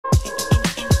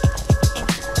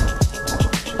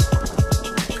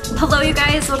Hello you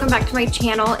guys, welcome back to my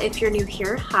channel. If you're new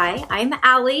here, hi, I'm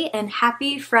Allie and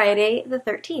happy Friday the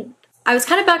 13th. I was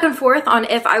kind of back and forth on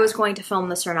if I was going to film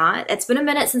this or not. It's been a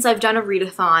minute since I've done a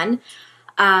readathon,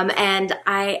 and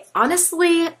I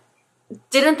honestly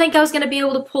didn't think I was going to be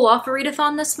able to pull off a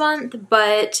readathon this month,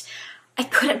 but I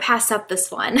couldn't pass up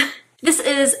this one. This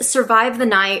is Survive the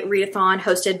Night readathon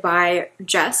hosted by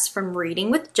Jess from Reading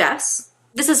with Jess.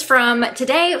 This is from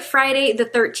today, Friday the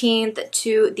 13th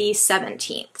to the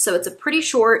 17th. So it's a pretty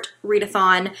short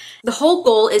readathon. The whole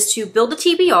goal is to build a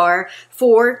TBR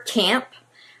for camp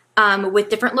with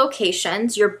different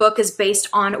locations. Your book is based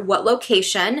on what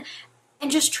location,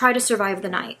 and just try to survive the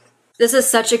night. This is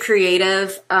such a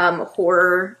creative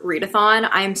horror readathon.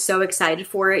 I'm so excited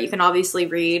for it. You can obviously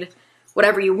read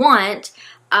whatever you want.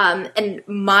 And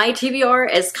my TBR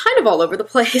is kind of all over the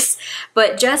place,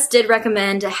 but Jess did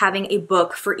recommend having a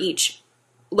book for each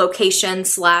location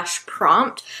 /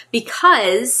 prompt,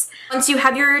 because once you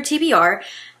have your TBR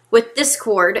with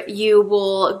Discord, you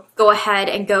will go ahead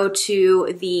and go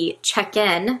to the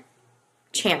check-in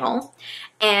channel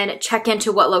and check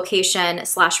into what location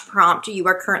 / prompt you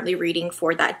are currently reading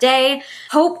for that day.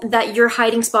 Hope that your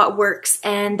hiding spot works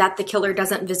and that the killer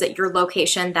doesn't visit your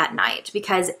location that night,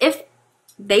 because if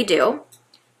they do,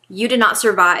 you did not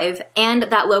survive, and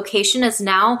that location is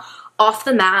now off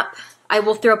the map. I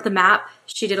will throw up the map.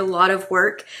 She did a lot of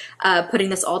work putting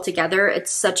this all together.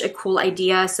 It's such a cool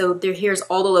idea. So here's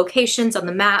all the locations on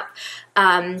the map.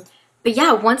 But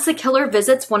yeah, once the killer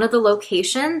visits one of the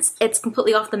locations, it's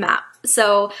completely off the map.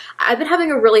 So I've been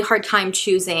having a really hard time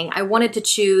choosing. I wanted to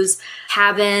choose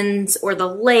cabins or the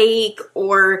lake,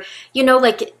 or, you know,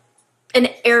 like an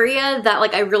area that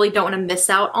like I really don't want to miss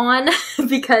out on,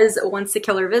 because once the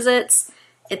killer visits,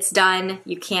 it's done.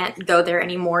 You can't go there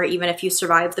anymore, even if you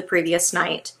survived the previous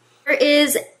night. There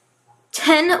is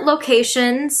 10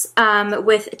 locations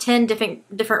with 10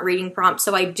 different reading prompts.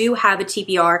 So I do have a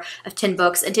TBR of 10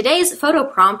 books, and today's photo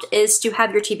prompt is to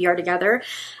have your TBR together.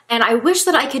 And I wish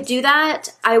that I could do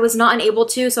that. I was not unable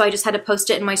to, so I just had to post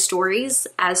it in my stories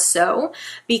as so,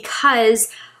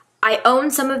 because I own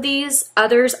some of these,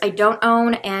 others I don't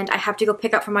own, and I have to go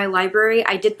pick up from my library.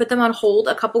 I did put them on hold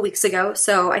a couple weeks ago,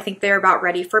 so I think they're about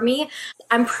ready for me.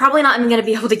 I'm probably not even going to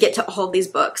be able to get to all of these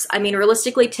books. I mean,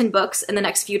 realistically, 10 books in the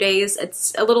next few days,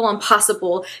 it's a little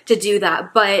impossible to do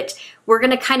that, but we're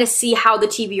going to kind of see how the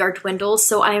TBR dwindles,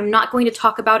 so I am not going to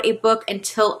talk about a book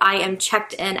until I am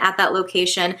checked in at that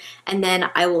location, and then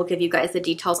I will give you guys the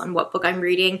details on what book I'm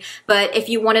reading. But if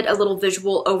you wanted a little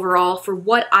visual overall for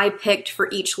what I picked for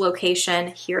each location,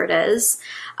 here it is.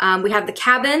 We have the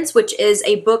cabins, which is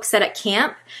a book set at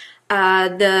camp.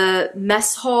 The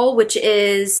mess hall, which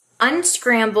is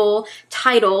unscramble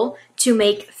title to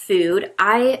make food.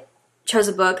 I chose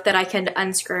a book that I can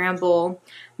unscramble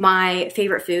my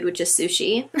favorite food, which is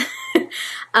sushi.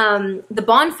 The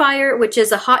Bonfire, which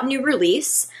is a hot new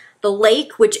release. The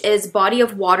Lake, which is body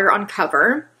of water on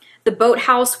cover. The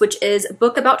Boathouse, which is a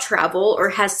book about travel or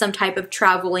has some type of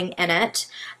traveling in it.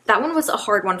 That one was a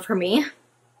hard one for me.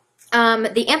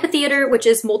 The Amphitheater, which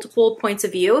is multiple points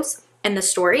of views in the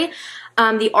story.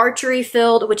 The Archery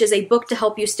Field, which is a book to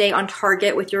help you stay on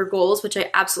target with your goals, which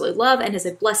I absolutely love and is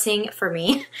a blessing for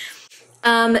me.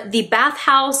 The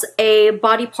Bathhouse, a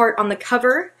body part on the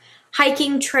cover.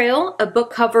 Hiking Trail, a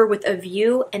book cover with a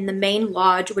view. And the Main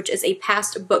Lodge, which is a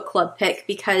past book club pick,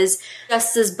 because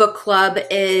Jess's book club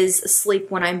is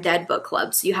Sleep When I'm Dead book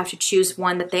club. So you have to choose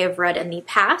one that they have read in the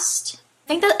past. I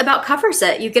think that about covers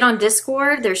it. You get on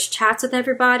Discord, there's chats with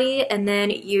everybody, and then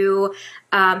you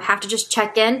have to just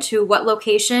check in to what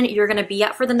location you're going to be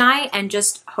at for the night and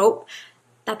just hope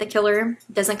that the killer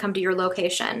doesn't come to your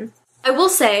location. I will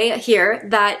say here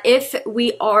that if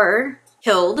we are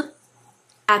killed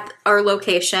at our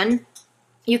location,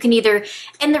 you can either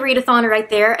end the readathon right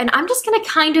there, and I'm just going to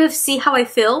kind of see how I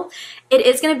feel. It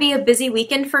is going to be a busy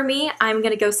weekend for me. I'm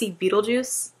going to go see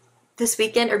Beetlejuice this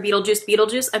weekend, or Beetlejuice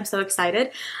Beetlejuice. I'm so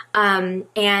excited. And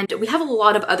we have a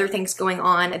lot of other things going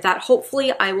on that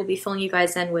hopefully I will be filling you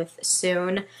guys in with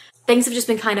soon. Things have just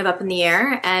been kind of up in the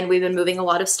air, and we've been moving a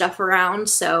lot of stuff around,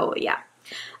 so yeah.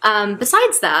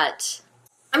 Besides that,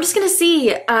 I'm just gonna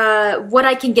see what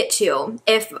I can get to.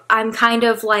 If I'm kind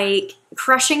of like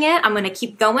crushing it, I'm gonna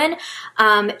keep going.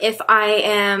 If I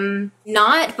am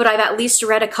not, but I've at least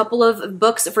read a couple of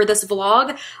books for this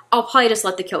vlog, I'll probably just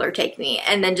let the killer take me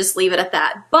and then just leave it at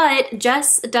that. But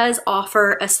Jess does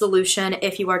offer a solution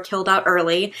if you are killed out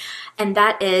early, and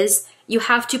that is you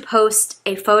have to post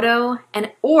a photo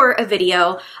or a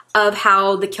video of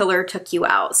how the killer took you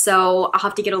out. So I'll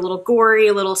have to get a little gory,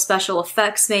 a little special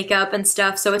effects makeup and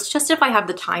stuff. So it's just if I have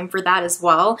the time for that as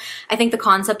well. I think the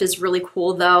concept is really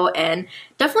cool though, and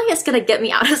definitely it's gonna get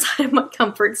me outside of my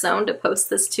comfort zone to post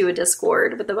this to a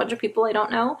Discord with a bunch of people I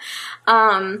don't know.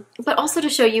 But also to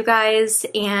show you guys,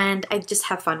 and I just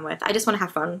have fun with. I just wanna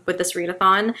have fun with this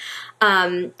readathon.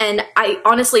 And I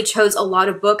honestly chose a lot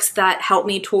of books that help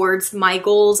me towards my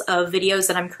goals of videos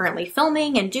that I'm currently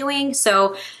filming and doing.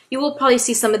 So you will probably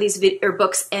see some of these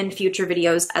books in future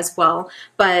videos as well.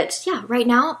 But yeah, right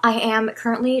now I am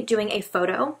currently doing a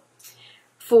photo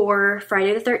for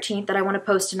Friday the 13th that I want to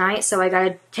post tonight. So I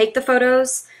gotta take the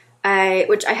photos,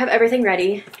 which I have everything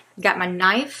ready. Got my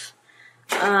knife.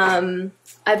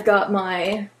 I've got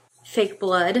my fake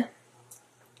blood.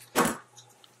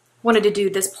 Wanted to do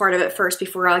this part of it first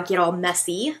before I get all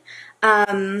messy.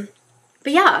 But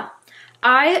yeah.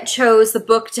 I chose the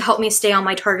book to help me stay on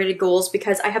my targeted goals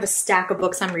because I have a stack of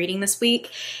books I'm reading this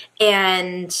week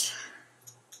and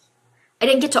I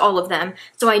didn't get to all of them.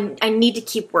 So I need to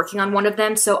keep working on one of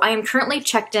them. So I am currently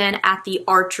checked in at the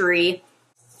Archery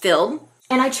film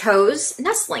and I chose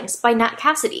Nestlings by Nat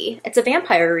Cassidy. It's a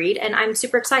vampire read and I'm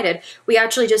super excited. We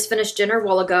actually just finished dinner a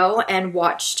while ago and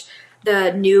watched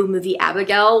the new movie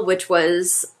Abigail, which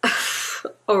was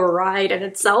a ride in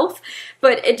itself,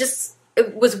 but it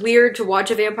was weird to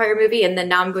watch a vampire movie and then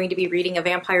now I'm going to be reading a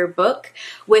vampire book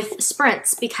with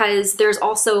sprints because there's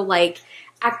also like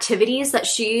activities that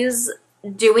she's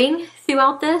doing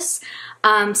throughout this.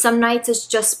 Some nights it's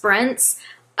just sprints.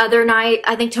 Other night,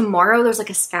 I think tomorrow there's like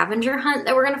a scavenger hunt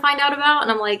that we're going to find out about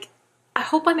and I'm like, I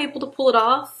hope I'm able to pull it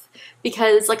off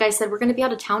because like I said, we're going to be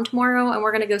out of town tomorrow and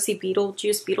we're going to go see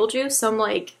Beetlejuice. So I'm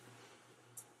like,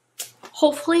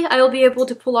 hopefully I will be able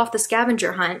to pull off the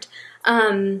scavenger hunt.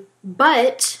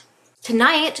 But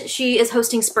tonight she is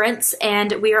hosting sprints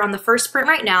and we are on the first sprint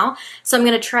right now. So I'm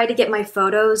going to try to get my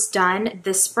photos done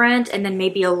this sprint and then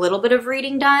maybe a little bit of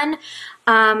reading done.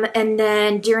 And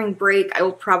then during break, I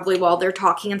will probably, while they're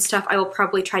talking and stuff, I will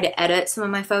probably try to edit some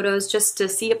of my photos just to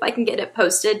see if I can get it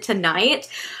posted tonight.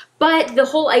 But the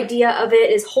whole idea of it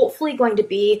is hopefully going to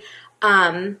be,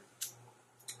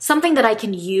 something that I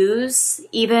can use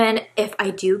even if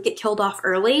I do get killed off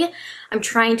early. I'm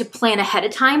trying to plan ahead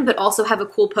of time, but also have a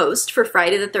cool post for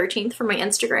Friday the 13th for my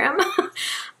Instagram.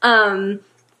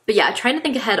 But yeah, trying to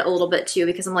think ahead a little bit too,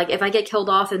 because I'm like, if I get killed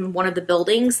off in one of the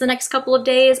buildings the next couple of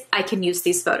days, I can use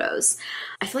these photos.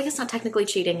 I feel like it's not technically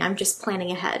cheating. I'm just planning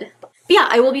ahead. But yeah,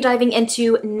 I will be diving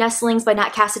into Nestlings by Nat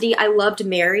Cassidy. I loved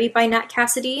Mary by Nat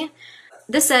Cassidy.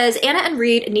 This says, Anna and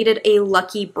Reed needed a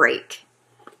lucky break.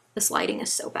 This lighting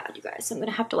is so bad, you guys. I'm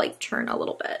gonna have to like turn a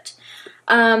little bit.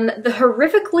 The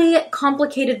horrifically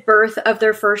complicated birth of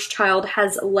their first child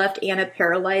has left Anna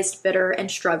paralyzed, bitter,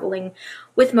 and struggling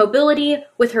with mobility,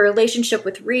 with her relationship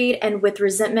with Reed, and with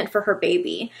resentment for her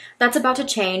baby. That's about to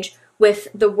change with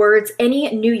the words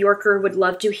any New Yorker would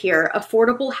love to hear,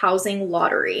 affordable housing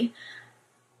lottery.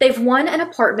 They've won an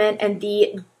apartment in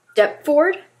the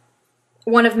Deptford,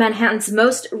 one of Manhattan's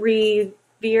most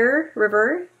revered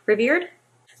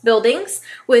buildings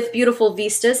with beautiful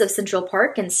vistas of Central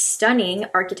Park and stunning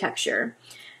architecture.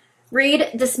 Reed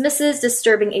dismisses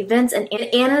disturbing events and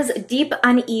Anna's deep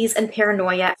unease and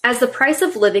paranoia as the price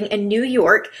of living in New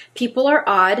York. People are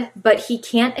odd, but he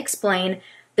can't explain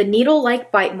the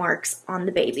needle-like bite marks on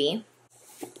the baby.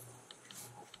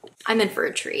 I'm in for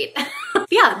a treat.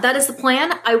 Yeah, that is the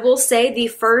plan. I will say the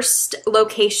first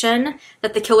location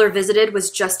that the killer visited was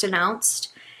just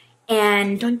announced.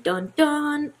 And dun dun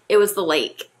dun, it was the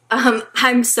lake.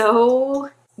 I'm so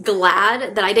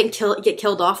glad that I didn't get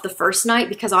killed off the first night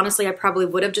because honestly, I probably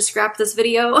would have just scrapped this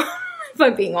video if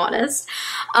I'm being honest.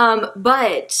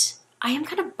 But I am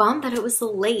kind of bummed that it was the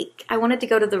lake. I wanted to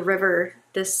go to the river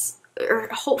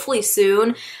hopefully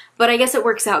soon, but I guess it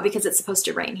works out because it's supposed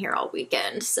to rain here all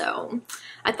weekend. So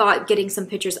I thought getting some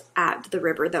pictures at the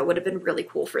river though would have been really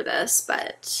cool for this,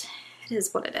 but it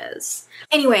is what it is.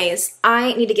 Anyways,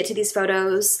 I need to get to these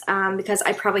photos because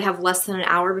I probably have less than an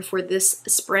hour before this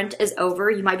sprint is over.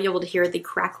 You might be able to hear the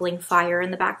crackling fire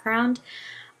in the background.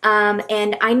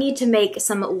 And I need to make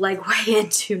some legway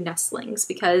into Nestlings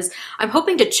because I'm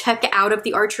hoping to check out of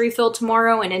the archery field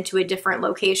tomorrow and into a different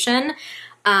location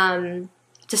to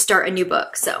start a new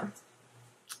book. So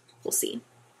we'll see.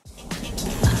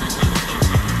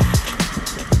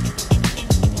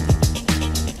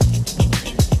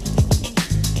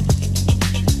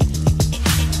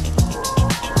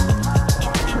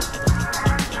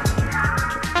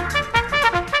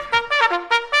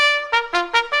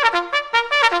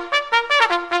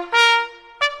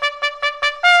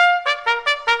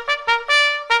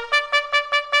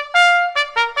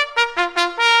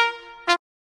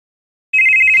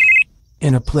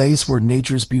 a place where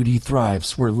nature's beauty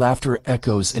thrives, where laughter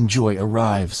echoes and joy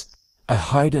arrives. I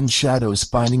hide in shadows,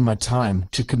 biding my time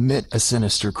to commit a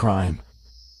sinister crime.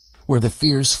 Where the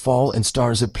fears fall and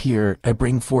stars appear, I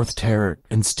bring forth terror,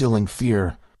 instilling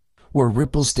fear. Where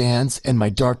ripples dance and my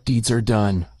dark deeds are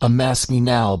done, unmask me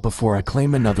now before I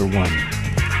claim another one.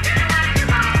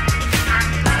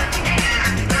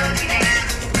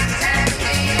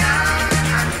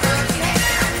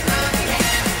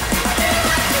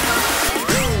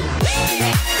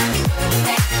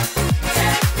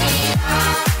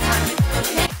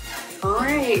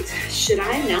 Should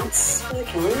I announce who the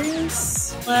killer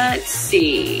is? Let's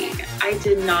see. I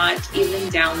did not even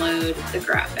download the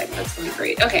graphic. That's gonna be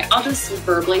great. Okay, I'll just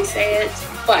verbally say it,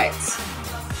 but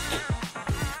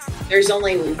there's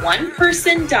only one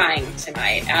person dying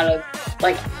tonight out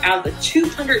of the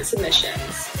 200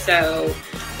 submissions. So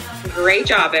great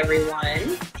job,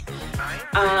 everyone.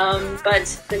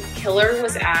 But the killer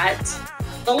was at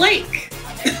the lake.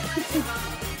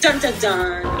 Dun dun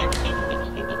dun.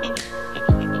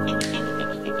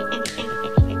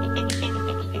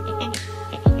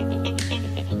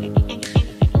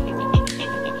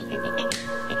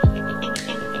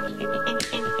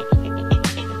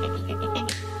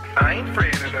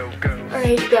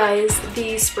 Alright, you guys,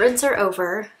 the sprints are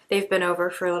over. They've been over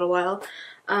for a little while.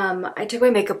 I took my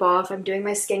makeup off. I'm doing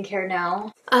my skincare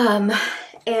now.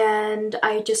 And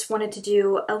I just wanted to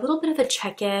do a little bit of a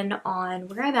check-in on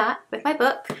where I'm at with my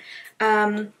book.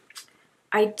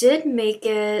 I did make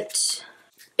it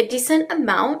a decent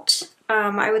amount.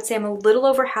 I would say I'm a little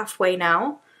over halfway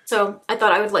now. So I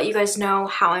thought I would let you guys know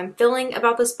how I'm feeling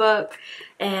about this book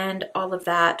and all of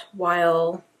that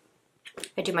while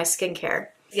I do my skincare.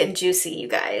 It's getting juicy, you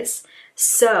guys.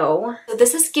 So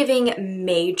this is giving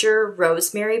major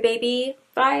Rosemary Baby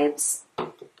vibes.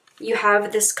 You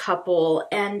have this couple,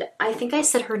 and I think I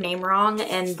said her name wrong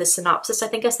in the synopsis. I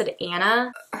think I said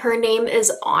Anna. Her name is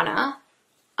Anna,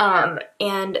 and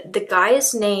the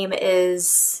guy's name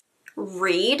is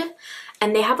Reed,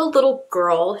 and they have a little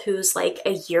girl who's like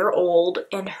a year old,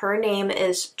 and her name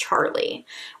is Charlie.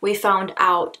 We found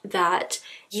out that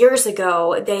years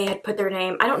ago they had put their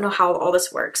name, I don't know how all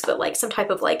this works, but like some type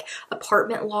of like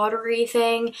apartment lottery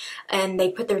thing, and they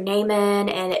put their name in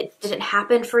and it didn't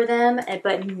happen for them,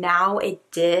 but now it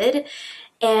did.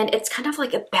 And it's kind of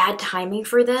like a bad timing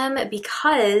for them,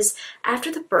 because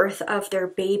after the birth of their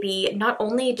baby, not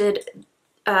only did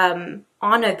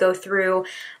Anna go through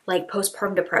like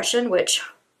postpartum depression, which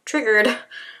triggered,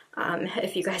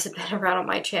 if you guys have been around on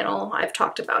my channel, I've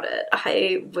talked about it.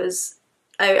 I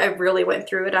really went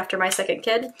through it after my second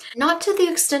kid. Not to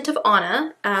the extent of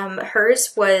Anna.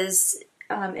 Hers was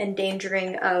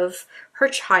endangering of her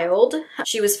child.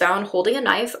 She was found holding a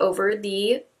knife over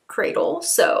the cradle,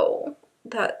 so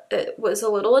that it was a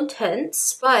little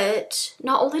intense. But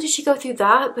not only did she go through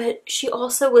that, but she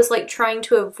also was like trying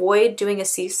to avoid doing a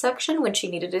C-section when she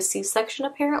needed a C-section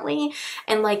apparently,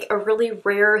 and like a really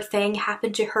rare thing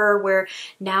happened to her where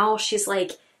now she's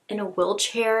like in a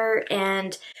wheelchair,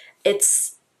 and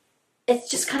it's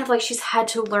just kind of like she's had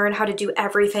to learn how to do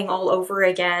everything all over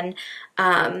again.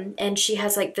 And she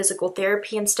has like physical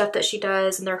therapy and stuff that she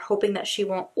does, and they're hoping that she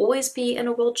won't always be in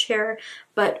a wheelchair.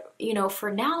 But, you know,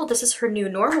 for now, this is her new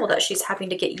normal that she's having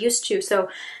to get used to. So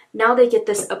now they get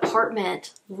this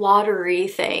apartment lottery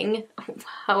thing,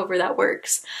 however that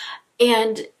works.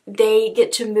 And they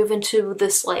get to move into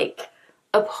this like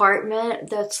apartment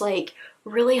that's like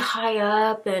really high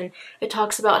up, and it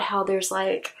talks about how there's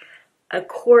like a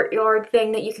courtyard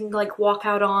thing that you can like walk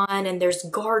out on, and there's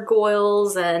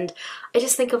gargoyles, and I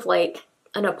just think of like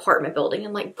an apartment building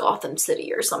in like Gotham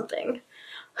City or something.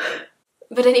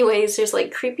 But anyways, there's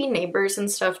like creepy neighbors and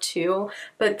stuff too,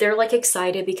 but they're like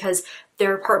excited because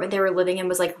their apartment they were living in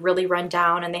was like really run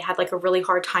down, and they had like a really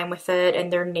hard time with it,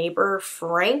 and their neighbor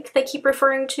Frank, they keep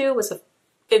referring to, was a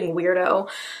fucking weirdo.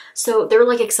 So they're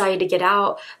like excited to get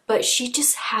out, but she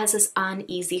just has this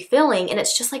uneasy feeling, and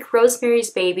it's just like Rosemary's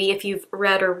Baby, if you've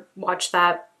read or watched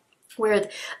that, where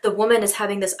the woman is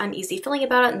having this uneasy feeling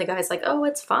about it, and the guy's like, oh,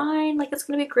 it's fine, like it's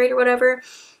gonna be great or whatever.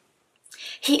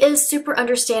 He is super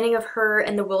understanding of her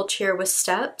in the wheelchair with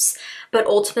steps, but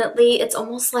ultimately it's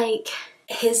almost like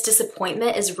his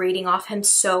disappointment is rating off him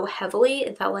so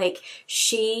heavily that like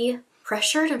she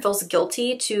pressured and feels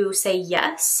guilty to say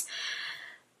yes.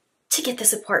 to get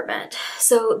this apartment.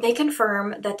 So they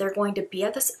confirm that they're going to be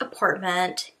at this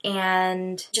apartment,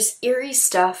 and just eerie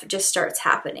stuff just starts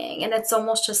happening. And it's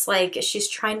almost just like she's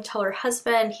trying to tell her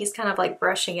husband, he's kind of like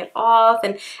brushing it off.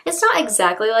 And it's not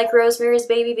exactly like Rosemary's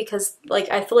Baby, because like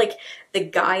I feel like the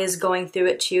guy is going through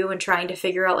it too and trying to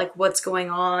figure out like what's going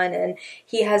on, and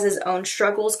he has his own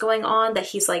struggles going on that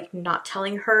he's like not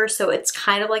telling her. So it's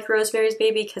kind of like Rosemary's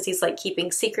Baby because he's like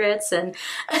keeping secrets, and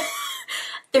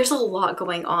there's a lot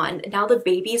going on. Now the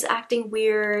baby's acting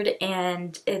weird,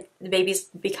 and the baby's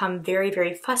become very,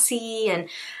 very fussy, and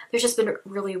there's just been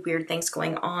really weird things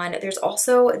going on. There's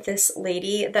also this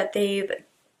lady that they've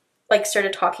like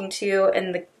started talking to,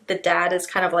 and the dad is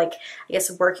kind of like, I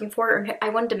guess, working for her. I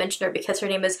wanted to mention her because her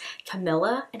name is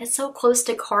Camilla, and it's so close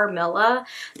to Carmilla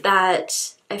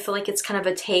that I feel like it's kind of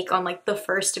a take on like the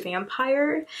first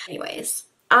vampire. Anyways,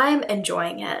 I'm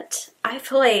enjoying it. I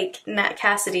feel like Nat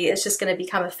Cassidy is just going to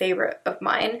become a favorite of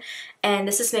mine, and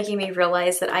this is making me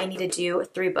realize that I need to do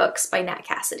 3 books by Nat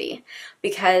Cassidy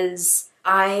because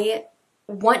I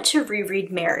want to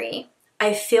reread Mary.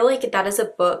 I feel like that is a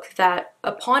book that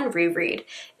upon reread,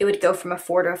 it would go from a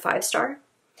 4 to a 5-star.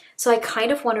 So I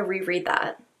kind of want to reread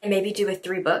that and maybe do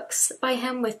 3 books by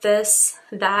him with this,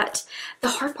 that. The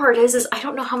hard part is I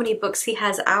don't know how many books he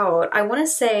has out. I want to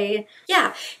say,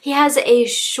 yeah, he has a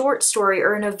short story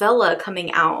or a novella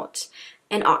coming out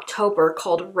in October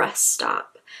called Rest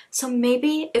Stop. So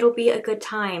maybe it'll be a good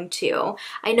time too.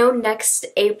 I know next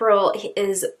April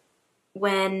is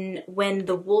when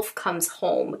The Wolf Comes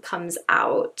Home comes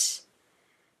out,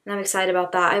 and I'm excited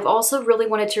about that. I've also really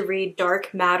wanted to read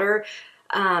Dark Matter,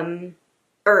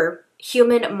 or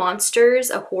Human Monsters,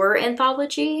 a horror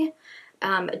anthology.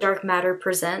 Dark Matter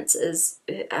Presents is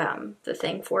the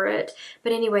thing for it.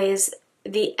 But anyways,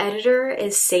 the editor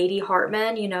is Sadie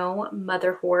Hartman, you know,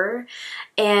 Mother Horror.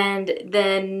 And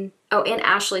then, oh, and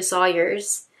Ashley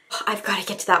Sawyers. I've got to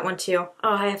get to that one too.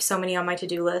 Oh, I have so many on my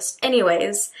to-do list.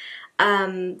 Anyways,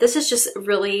 this is just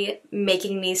really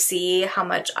making me see how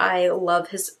much I love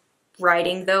his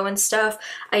writing though and stuff.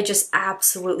 I just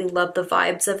absolutely love the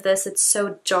vibes of this. It's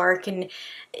so dark and,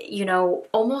 you know,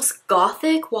 almost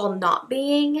gothic while not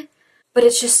being, but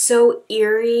it's just so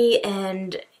eerie,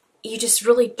 and you just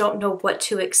really don't know what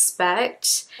to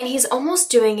expect. And he's almost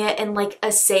doing it in like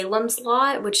a Salem's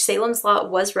Lot, which Salem's Lot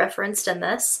was referenced in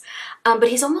this, but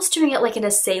he's almost doing it like in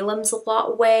a Salem's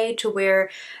Lot way, to where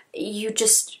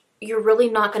you're really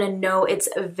not gonna know it's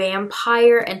a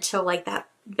vampire until like that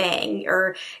bang,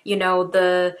 or you know,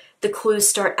 the clues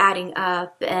start adding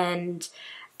up, and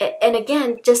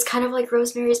again, just kind of like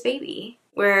Rosemary's Baby,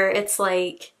 where it's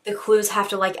like the clues have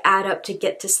to like add up to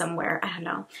get to somewhere. I don't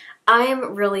know.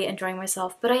 I'm really enjoying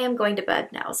myself, but I am going to bed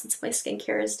now since my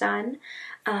skincare is done.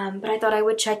 But I thought I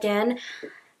would check in,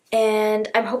 and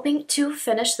I'm hoping to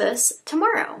finish this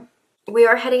tomorrow. We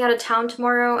are heading out of town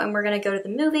tomorrow, and we're going to go to the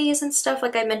movies and stuff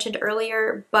like I mentioned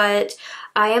earlier, but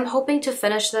I am hoping to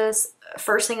finish this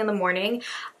first thing in the morning.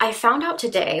 I found out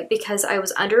today, because I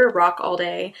was under a rock all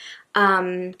day,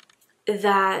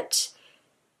 that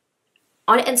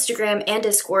on Instagram and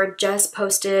Discord just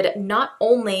posted not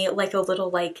only like a little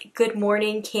like good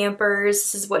morning campers,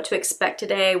 this is what to expect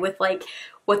today, with like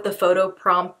what the photo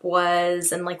prompt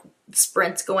was and like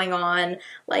sprints going on,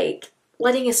 like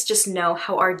letting us just know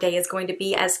how our day is going to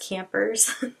be as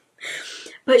campers.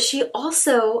 But she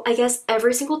also, I guess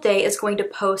every single day is going to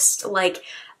post like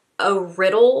a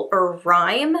riddle or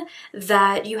rhyme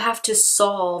that you have to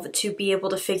solve to be able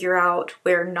to figure out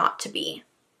where not to be.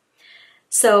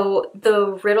 So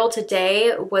the riddle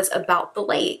today was about the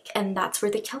lake, and that's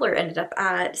where the killer ended up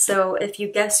at. So if you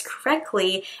guess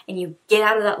correctly and you get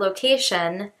out of that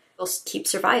location, you'll keep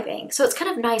surviving. So it's kind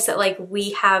of nice that like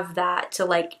we have that to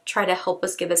like try to help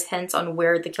us, give us hints on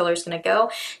where the killer's gonna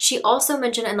go. She also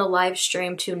mentioned in the live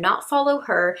stream to not follow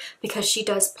her because she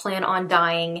does plan on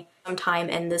dying sometime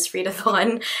in this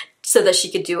readathon, so that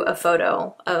she could do a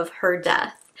photo of her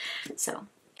death. So,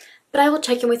 but I will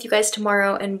check in with you guys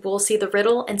tomorrow, and we'll see the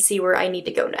riddle and see where I need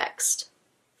to go next.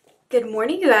 Good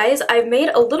morning, you guys. I've made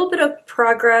a little bit of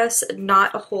progress,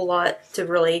 not a whole lot to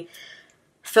really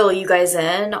fill you guys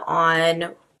in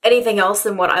on anything else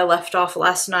than what I left off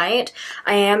last night.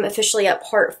 I am officially at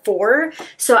part 4,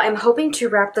 so I'm hoping to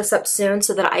wrap this up soon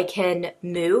so that I can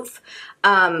move.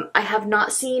 I have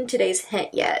not seen today's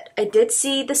hint yet. I did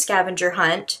see the scavenger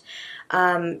hunt.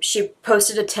 She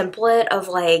posted a template of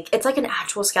like, it's like an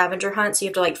actual scavenger hunt, so you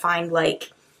have to like find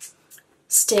like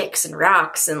sticks and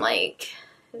rocks and like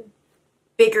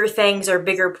bigger things or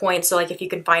bigger points. So like if you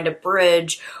can find a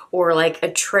bridge or like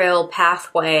a trail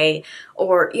pathway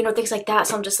or, you know, things like that.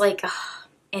 So I'm just like, ugh,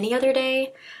 any other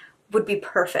day would be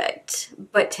perfect.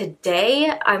 But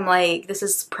today I'm like, this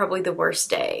is probably the worst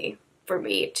day for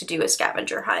me to do a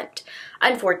scavenger hunt,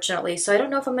 unfortunately. So I don't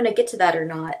know if I'm gonna get to that or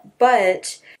not,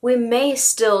 but we may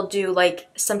still do like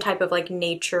some type of like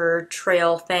nature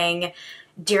trail thing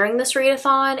during this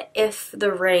readathon if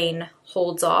the rain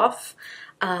holds off.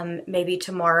 Maybe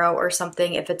tomorrow or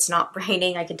something. If it's not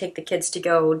raining, I can take the kids to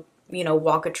go, you know,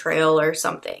 walk a trail or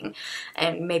something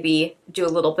and maybe do a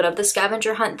little bit of the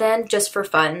scavenger hunt then, just for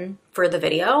fun for the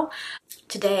video.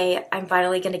 Today, I'm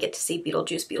finally gonna get to see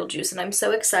Beetlejuice Beetlejuice and I'm so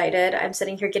excited. I'm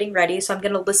sitting here getting ready, so I'm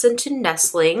gonna listen to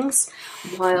Nestlings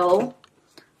while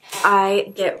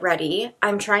I get ready.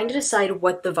 I'm trying to decide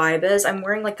what the vibe is. I'm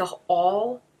wearing like a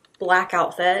all black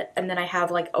outfit and then I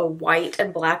have like a white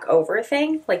and black over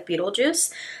thing like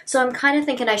Beetlejuice. So I'm kind of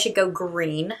thinking I should go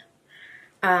green.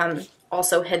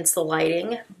 Also hence the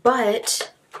lighting,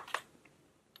 but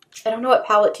I don't know what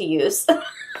palette to use.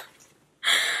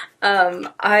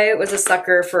 I was a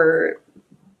sucker for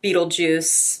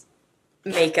Beetlejuice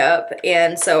makeup,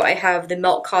 and so I have the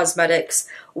Melt Cosmetics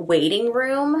waiting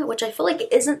room, which I feel like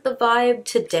isn't the vibe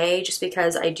today just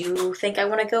because I do think I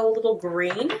want to go a little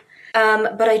green.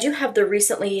 But I do have the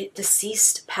Recently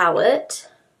Deceased palette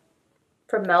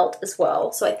from Melt as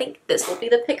well, so I think this will be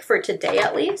the pick for today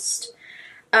at least.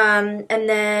 And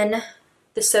then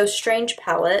the So Strange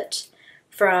palette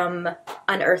from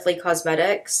Unearthly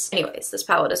Cosmetics. Anyways, this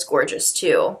palette is gorgeous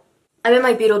too. I'm in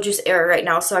my Beetlejuice era right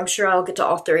now, so I'm sure I'll get to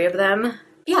all three of them.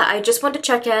 Yeah, I just wanted to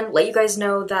check in, let you guys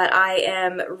know that I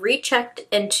am rechecked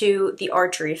into the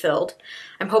archery field.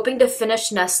 I'm hoping to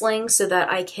finish Nestlings so that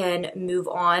I can move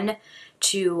on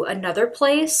to another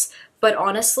place. But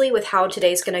honestly, with how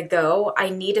today's gonna go, I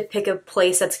need to pick a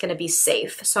place that's gonna be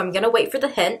safe. So I'm gonna wait for the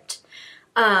hint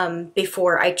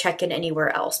before I check in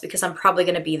anywhere else because I'm probably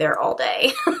gonna be there all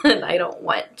day and I don't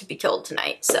want to be killed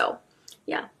tonight. So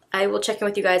yeah, I will check in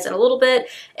with you guys in a little bit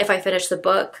if I finish the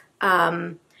book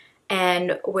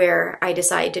and where I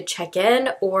decide to check in,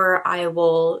 or I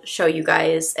will show you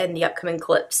guys in the upcoming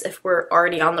clips if we're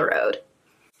already on the road.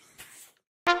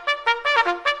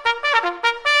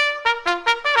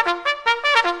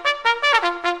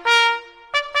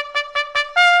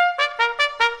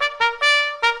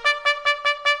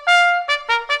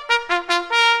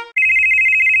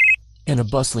 In a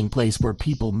bustling place where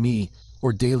people meet,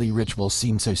 or daily rituals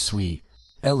seem so sweet,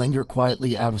 I linger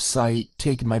quietly out of sight,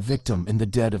 taking my victim in the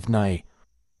dead of night.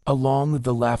 Along with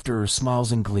the laughter or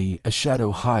smiles and glee, a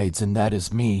shadow hides, and that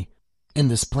is me. In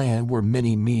this plan where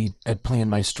many meet, I'd plan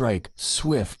my strike,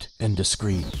 swift and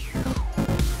discreet.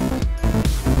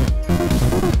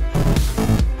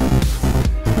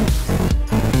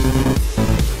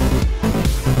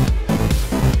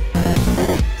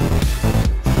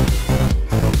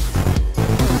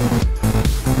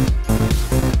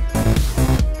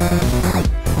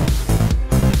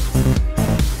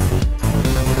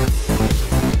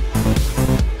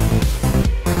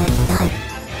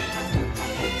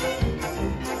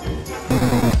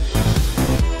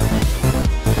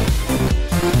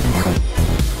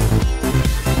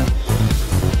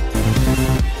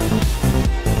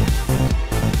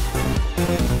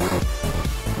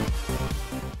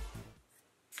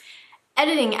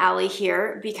 Editing Allie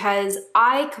here because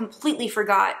I completely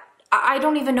forgot. I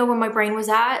don't even know where my brain was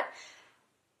at.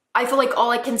 I feel like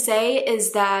all I can say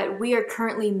is that we are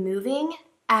currently moving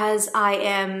as I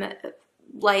am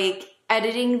like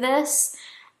editing this,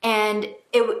 and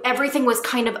everything was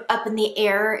kind of up in the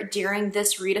air during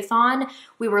this readathon.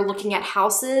 We were looking at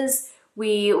houses,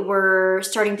 we were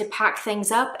starting to pack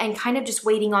things up and kind of just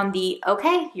waiting on the,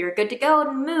 okay, you're good to go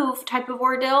and move type of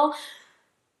ordeal.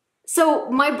 So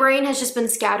my brain has just been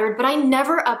scattered, but I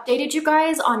never updated you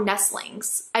guys on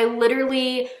Nestlings. I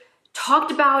literally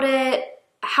talked about it,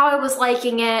 how I was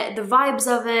liking it, the vibes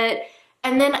of it,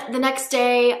 and then the next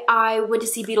day I went to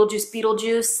see Beetlejuice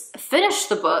Beetlejuice, finished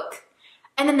the book,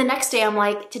 and then the next day I'm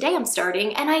like, today I'm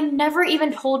starting, and I never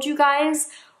even told you guys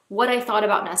what I thought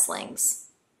about Nestlings.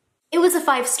 It was a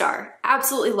 5-star,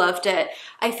 absolutely loved it.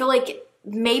 I feel like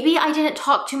maybe I didn't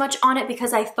talk too much on it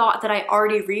because I thought that I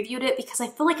already reviewed it, because I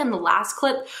feel like in the last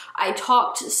clip I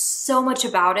talked so much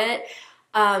about it.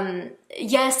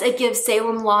 Yes, it gives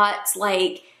Salem lots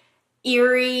like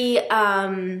eerie,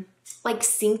 like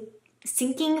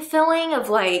sinking feeling of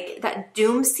like that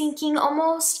doom sinking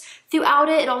almost throughout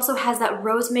it. It also has that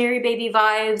Rosemary Baby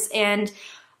vibes, and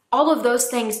all of those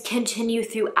things continue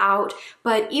throughout.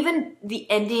 But even the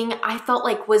ending I felt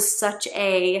like was such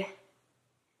a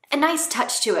nice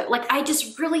touch to it. Like I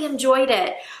just really enjoyed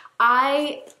it.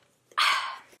 I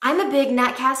I'm a big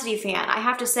Nat Cassidy fan, I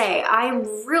have to say. I'm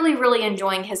really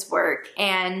enjoying his work,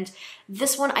 and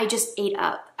this one I just ate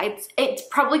up. It's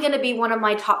probably gonna be one of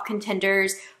my top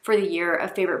contenders for the year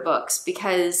of favorite books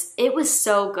because it was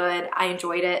so good. I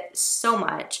enjoyed it so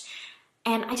much.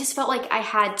 And I just felt like I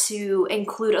had to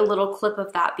include a little clip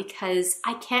of that because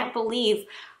I can't believe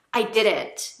I did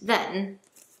it then.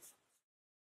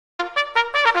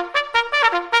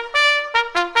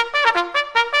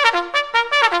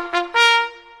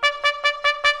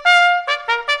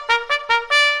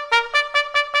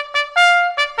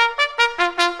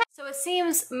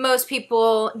 Seems most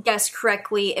people guessed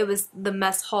correctly. It was the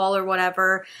mess hall or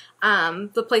whatever,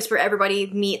 the place where everybody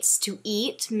meets to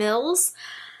eat meals.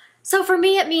 So for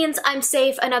me, it means I'm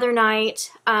safe another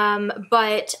night,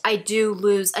 but I do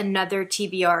lose another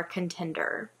TBR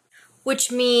contender,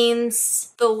 which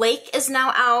means the lake is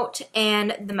now out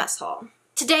and the mess hall.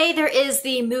 Today there is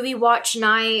the movie watch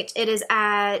night. It is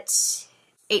at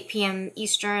 8 p.m.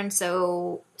 Eastern,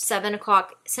 so 7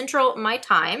 o'clock Central my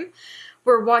time.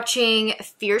 We're watching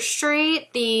Fear Street,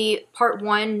 the part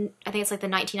 1, I think it's like the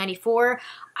 1994.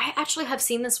 I actually have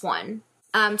seen this one.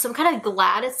 So I'm kind of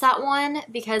glad it's that one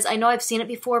because I know I've seen it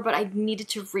before, but I needed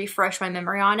to refresh my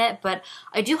memory on it. But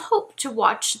I do hope to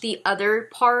watch the other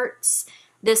parts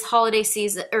this holiday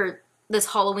season, or this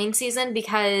Halloween season,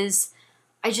 because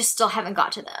I just still haven't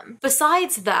got to them.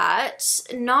 Besides that,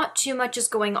 not too much is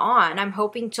going on. I'm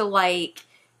hoping to like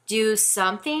do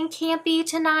something campy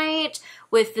tonight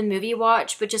with the movie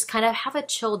watch, but just kind of have a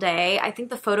chill day. I think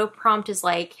the photo prompt is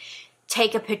like,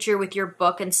 take a picture with your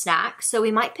book and snack. So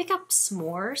we might pick up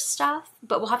s'mores stuff,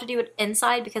 but we'll have to do it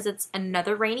inside because it's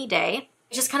another rainy day.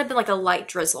 It's just kind of been like a light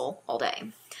drizzle all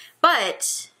day.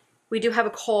 But we do have a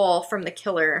call from the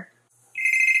killer.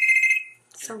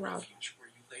 So loud. Where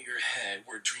you lay your head,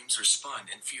 where dreams are spun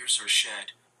and fears are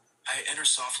shed. I enter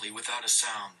softly without a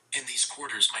sound. In these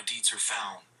quarters my deeds are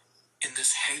found. In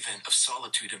this haven of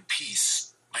solitude and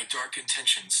peace, my dark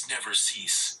intentions never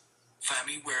cease. Find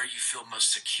me where you feel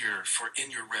most secure, for in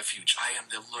your refuge I am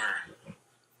the lure.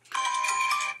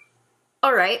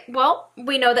 Alright, well,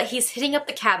 we know that he's hitting up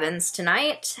the cabins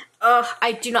tonight. Ugh,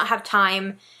 I do not have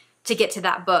time to get to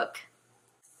that book.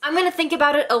 I'm going to think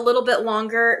about it a little bit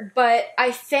longer, but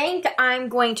I think I'm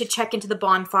going to check into the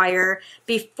Bonfire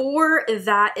before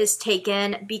that is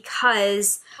taken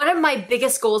because one of my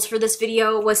biggest goals for this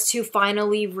video was to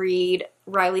finally read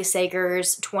Riley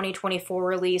Sager's 2024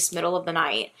 release, Middle of the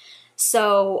Night.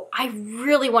 So I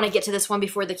really want to get to this one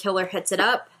before the killer hits it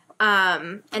up.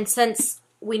 And since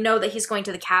we know that he's going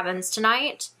to the cabins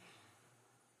tonight,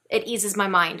 it eases my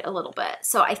mind a little bit.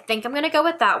 So I think I'm going to go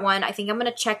with that one. I think I'm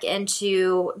going to check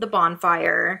into the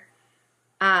Bonfire.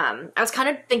 I was kind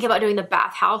of thinking about doing the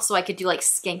bathhouse so I could do like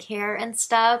skincare and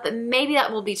stuff, but maybe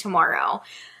that will be tomorrow.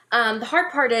 The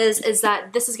hard part is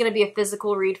that this is going to be a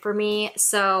physical read for me.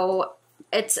 So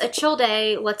it's a chill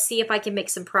day. Let's see if I can make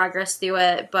some progress through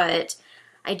it, but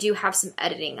I do have some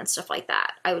editing and stuff like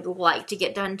that I would like to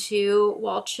get done too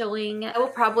while chilling. I will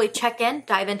probably check in,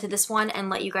 dive into this one, and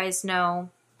let you guys know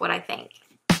what I think.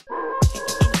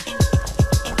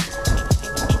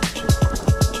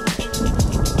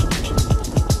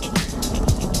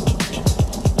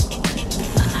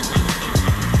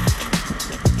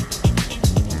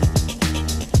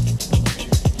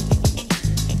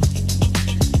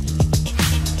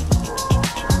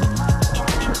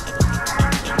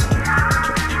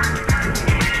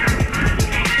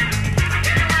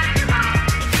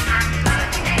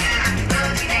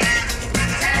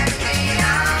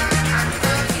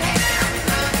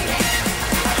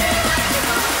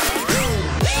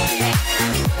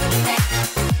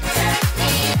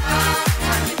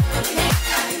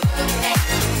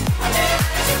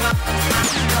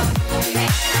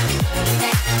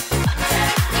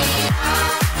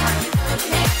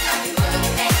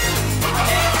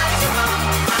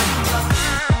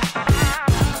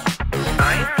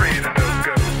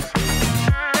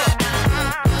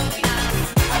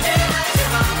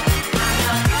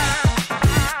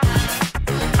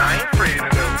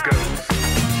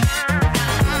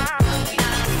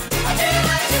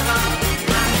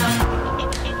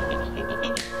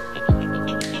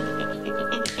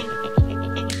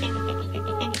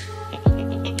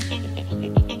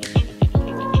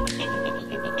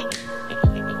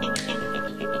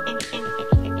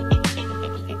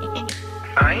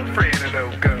 I ain't afraid of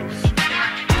no ghosts.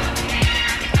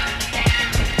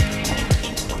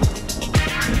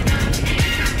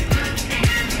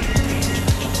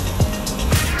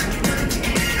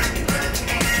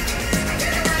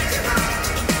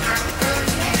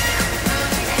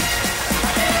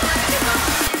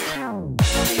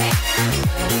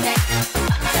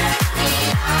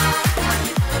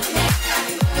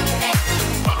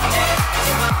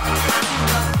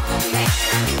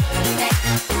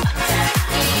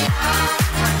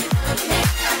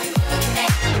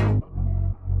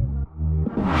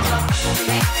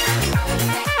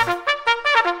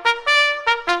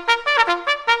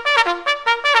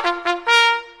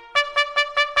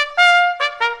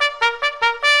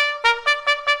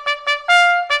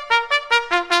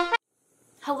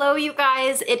 Hello, you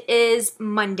guys. It is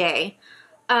Monday.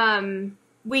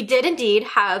 We did indeed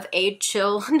have a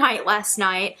chill night last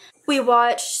night. We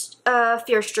watched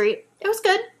Fear Street. It was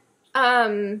good.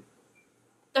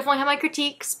 Definitely have my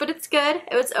critiques, but it's good.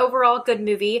 It was overall a good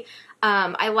movie.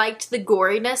 I liked the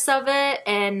goriness of it,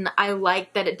 and I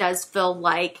like that it does feel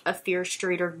like a Fear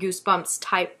Street or Goosebumps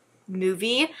type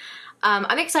movie.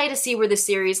 I'm excited to see where the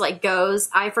series goes.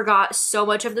 I forgot so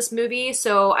much of this movie,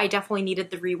 so I definitely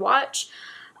needed the rewatch.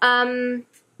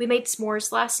 We made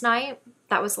s'mores last night.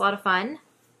 That was a lot of fun.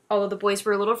 Although the boys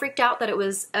were a little freaked out that it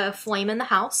was a flame in the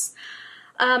house.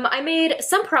 I made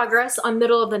some progress on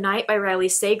Middle of the Night by Riley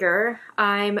Sager.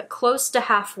 I'm close to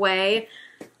halfway.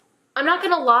 I'm not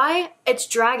gonna lie, it's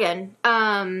dragging.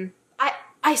 I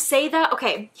say that,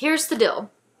 okay, here's the deal.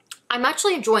 I'm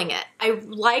actually enjoying it. I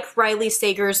like Riley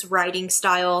Sager's writing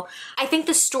style. I think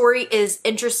the story is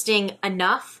interesting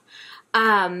enough.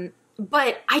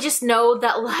 But I just know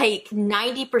that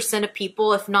 90% of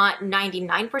people, if not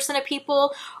 99% of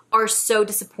people, are so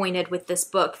disappointed with this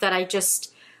book that I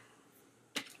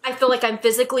feel like I'm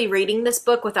physically reading this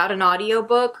book without an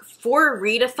audiobook for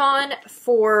Readathon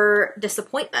for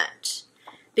disappointment.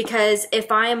 Because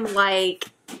if I'm the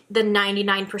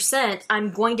 99%,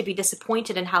 I'm going to be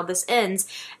disappointed in how this ends.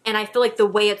 And I feel like the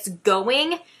way it's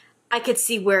going, I could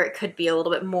see where it could be a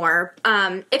little bit more.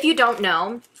 If you don't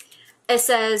know, it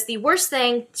says, the worst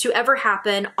thing to ever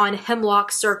happen on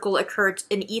Hemlock Circle occurred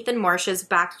in Ethan Marsh's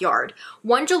backyard.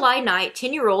 One July night,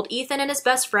 10-year-old Ethan and his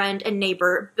best friend and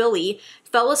neighbor, Billy,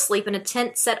 fell asleep in a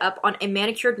tent set up on a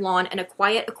manicured lawn in a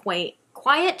quiet,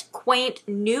 quaint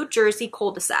New Jersey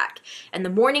cul-de-sac. In the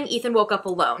morning, Ethan woke up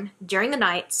alone. During the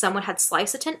night, someone had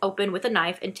sliced the tent open with a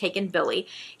knife and taken Billy.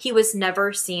 He was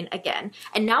never seen again.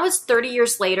 And now it's 30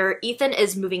 years later. Ethan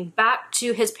is moving back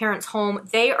to his parents' home.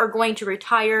 They are going to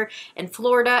retire in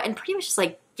Florida and pretty much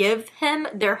just give him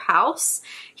their house.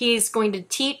 He's going to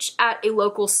teach at a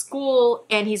local school,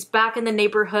 and he's back in the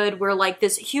neighborhood where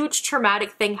this huge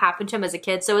traumatic thing happened to him as a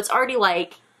kid. So it's already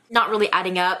not really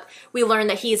adding up. We learned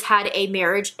that he's had a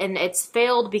marriage and it's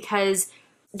failed because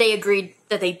they agreed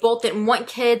that they both didn't want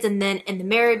kids, and then in the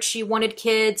marriage she wanted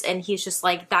kids, and he's just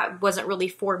that wasn't really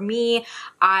for me.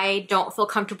 I don't feel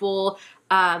comfortable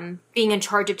being in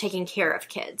charge of taking care of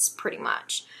kids, pretty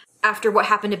much. After what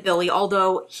happened to Billy,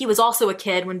 although he was also a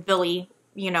kid when Billy,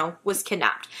 was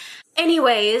kidnapped.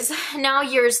 Anyways, now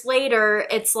years later,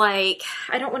 it's I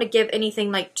don't want to give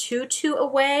anything too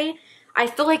away. I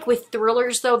feel with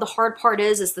thrillers, though, the hard part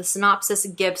is the synopsis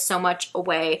gives so much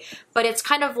away. But it's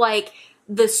kind of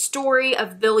the story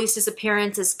of Billy's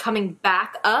disappearance is coming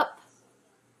back up.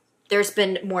 There's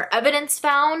been more evidence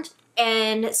found.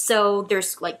 And so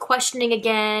there's questioning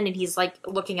again, and he's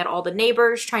looking at all the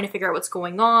neighbors, trying to figure out what's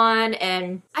going on.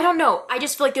 And I don't know. I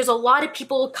just feel there's a lot of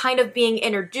people kind of being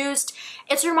introduced.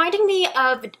 It's reminding me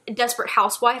of Desperate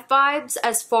Housewife vibes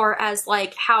as far as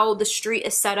how the street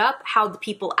is set up, how the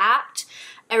people act.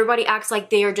 Everybody acts like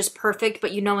they are just perfect,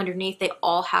 but underneath they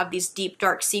all have these deep,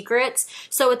 dark secrets.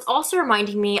 So it's also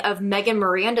reminding me of Megan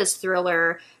Miranda's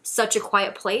thriller, Such a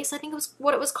Quiet Place, I think it was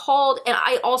what it was called. And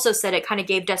I also said it kind of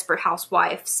gave Desperate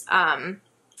Housewives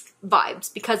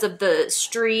vibes because of the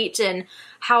street and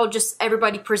how just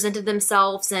everybody presented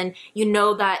themselves. And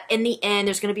that in the end,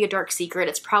 there's going to be a dark secret.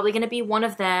 It's probably going to be one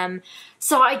of them.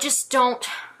 So I just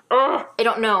I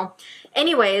don't know.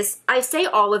 Anyways, I say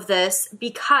all of this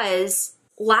because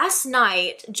last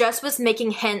night, Jess was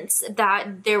making hints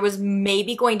that there was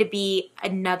maybe going to be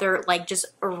another, just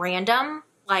a random,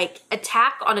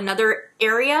 attack on another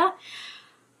area.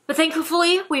 But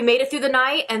thankfully, we made it through the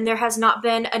night and there has not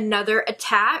been another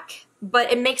attack.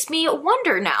 But it makes me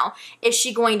wonder now, is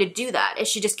she going to do that? Is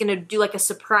she just going to do a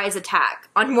surprise attack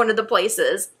on one of the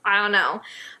places? I don't know.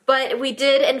 But we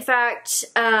did, in fact,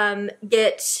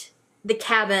 get the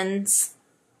cabins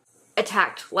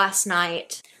attacked last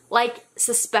night.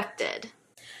 Suspected.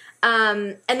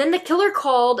 And then the killer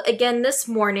called again this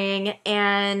morning,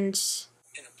 and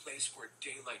in a place where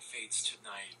daylight fades to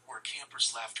night, where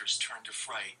campers' laughters turn to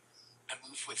fright, I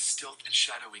move with stealth and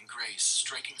shadowing grace,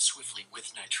 striking swiftly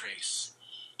with no trace.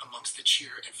 Amongst the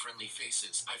cheer and friendly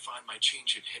faces, I find my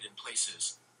changed hidden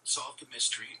places. Solve the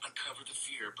mystery, uncover the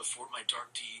fear, before my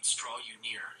dark deeds draw you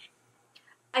near.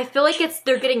 I feel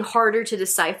they're getting harder to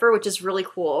decipher, which is really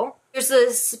cool. There's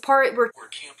this part where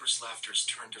campers' laughters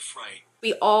turn to fright.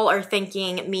 We all are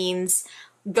thinking means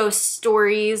ghost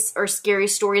stories or scary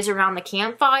stories around the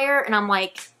campfire, and I'm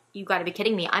you gotta be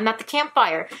kidding me. I'm at the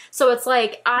campfire. So it's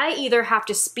I either have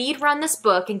to speed run this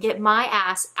book and get my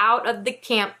ass out of the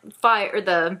campfire or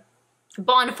the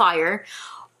bonfire,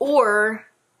 or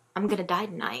I'm gonna die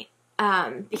tonight.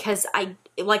 because I,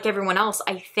 like everyone else,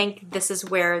 I think this is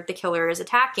where the killer is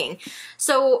attacking.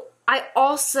 So I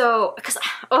also, because,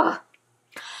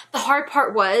 the hard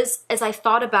part was, as I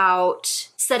thought about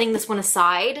setting this one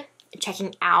aside,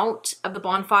 checking out of the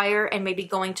Bonfire and maybe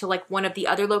going to like one of the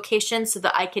other locations so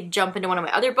that I could jump into one of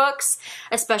my other books,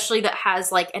 especially that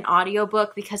has like an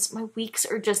audiobook, because my weeks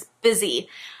are just busy.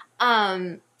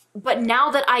 But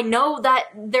now that I know that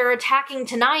they're attacking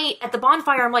tonight at the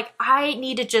Bonfire, I'm like, I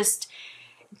need to just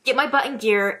get my butt in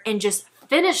gear and just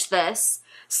finish this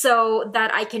so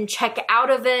that I can check out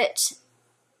of it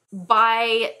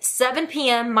by 7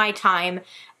 p.m. my time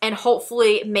and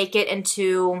hopefully make it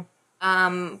into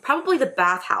probably the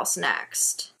bathhouse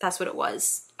next. That's what it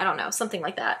was. I don't know, something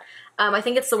like that. I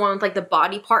think it's the one with like the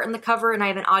body part in the cover, and I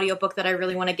have an audiobook that I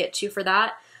really want to get to for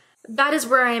that. That is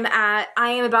where I'm at.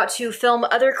 I am about to film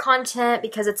other content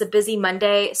because it's a busy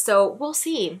Monday, so we'll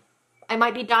see. I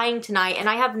might be dying tonight, and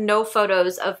I have no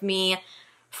photos of me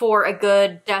for a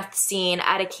good death scene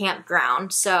at a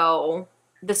campground, so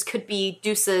this could be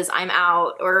deuces, I'm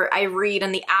out, or I read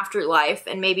in the afterlife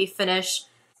and maybe finish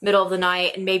middle of the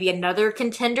night and maybe another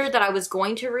contender that I was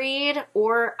going to read,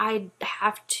 or I'd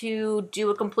have to do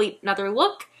a complete another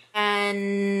look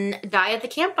and die at the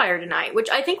campfire tonight, which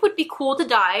I think would be cool to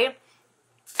die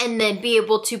and then be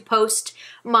able to post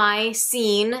my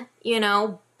scene, you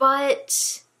know,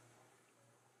 but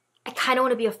I kind of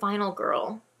want to be a final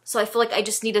girl. So I feel like I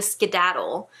just need a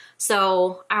skedaddle.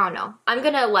 So I don't know. I'm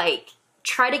gonna like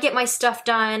try to get my stuff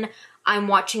done. I'm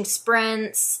watching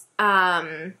sprints.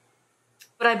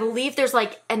 But I believe there's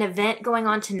like an event going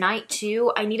on tonight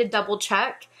too. I need to double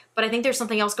check, but I think there's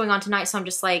something else going on tonight. So I'm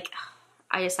just like,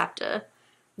 I just have to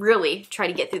really try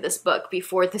to get through this book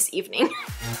before this evening.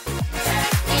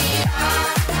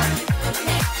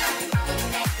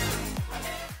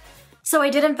 So I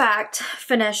did in fact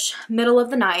finish middle of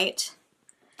the night,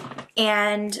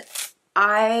 and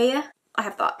I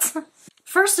have thoughts.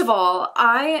 First of all,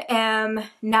 I am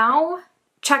now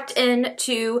checked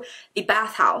into the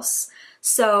bathhouse.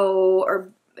 So, or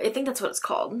I think that's what it's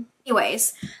called.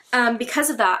 Anyways, because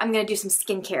of that, I'm gonna do some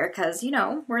skincare because, you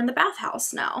know, we're in the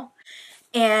bathhouse now.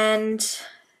 And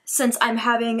since I'm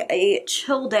having a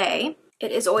chill day,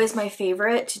 it is always my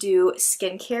favorite to do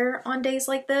skincare on days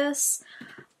like this.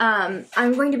 I'm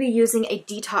going to be using a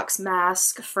detox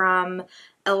mask from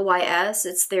LYS.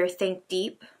 It's their Think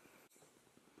Deep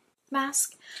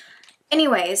mask.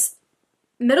 Anyways,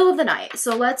 middle of the night.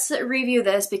 So let's review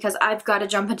this because I've got to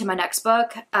jump into my next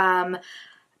book.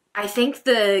 I think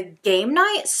the game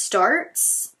night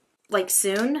starts like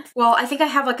soon. Well, I think I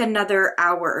have like another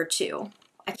hour or two.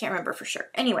 I can't remember for sure.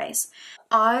 Anyways,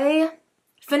 I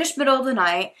finished middle of the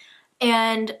night,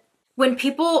 and when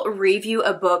people review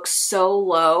a book so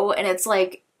low and it's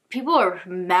like people are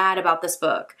mad about this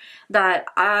book that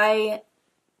I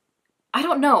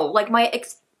don't know, like my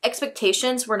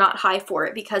expectations were not high for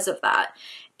it because of that.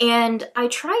 And I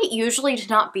try usually to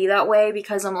not be that way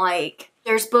because I'm like,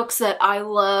 there's books that I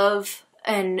love,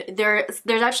 and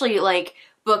there's actually like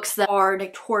books that are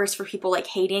notorious for people like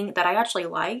hating that I actually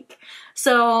like.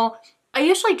 So I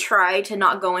usually try to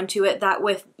not go into it that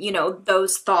with, you know,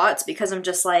 those thoughts, because I'm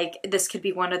just like, this could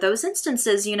be one of those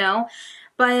instances, you know?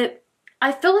 But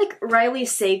I feel like Riley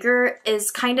Sager is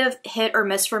kind of hit or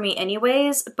miss for me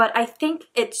anyways, but I think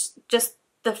it's just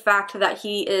the fact that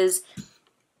he is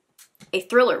a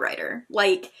thriller writer.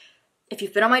 Like, if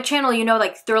you've been on my channel, you know,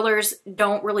 like, thrillers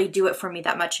don't really do it for me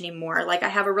that much anymore. Like, I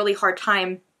have a really hard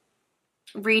time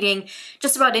reading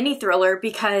just about any thriller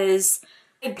because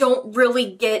I don't really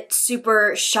get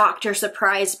super shocked or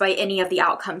surprised by any of the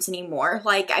outcomes anymore.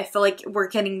 Like, I feel like we're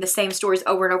getting the same stories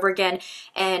over and over again,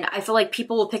 and I feel like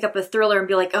people will pick up a thriller and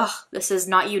be like, oh, this is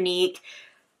not unique.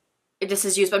 This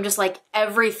is used, but I'm just like,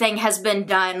 everything has been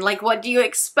done. Like, what do you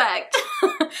expect?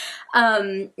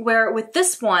 Where with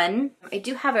this one, I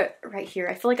do have it right here.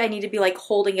 I feel like I need to be like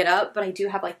holding it up, but I do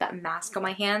have like that mask on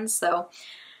my hands, so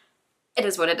it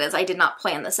is what it is. I did not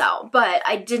plan this out, but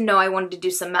I did know I wanted to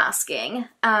do some masking.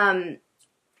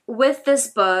 With this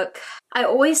book, I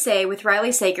always say with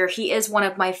Riley Sager, he is one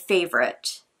of my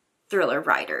favorite thriller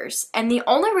writers. And the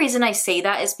only reason I say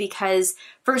that is because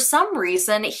for some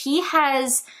reason he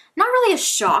has not really a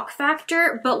shock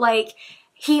factor, but like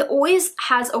he always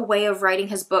has a way of writing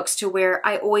his books to where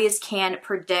I always can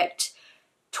predict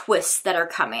twists that are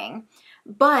coming.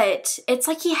 But it's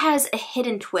like he has a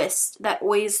hidden twist that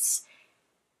always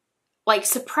like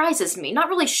surprises me. Not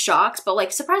really shocks, but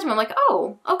like surprises me. I'm like,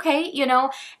 oh, okay, you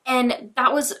know? And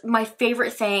that was my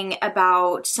favorite thing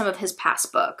about some of his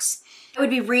past books. I would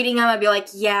be reading them, I'd be like,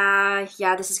 yeah,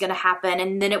 this is gonna happen.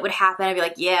 And then it would happen, I'd be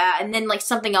like, yeah. And then like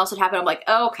something else would happen, I'm like,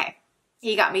 oh, okay,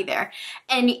 He got me there.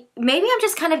 And maybe I'm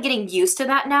just kind of getting used to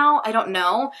that now. I don't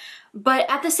know. But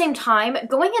at the same time,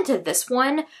 going into this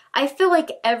one, I feel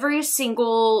like every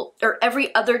single or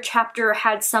every other chapter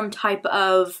had some type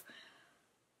of,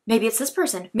 maybe it's this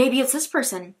person, maybe it's this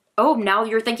person. Oh, now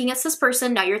you're thinking it's this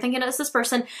person, now you're thinking it's this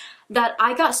person, that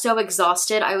I got so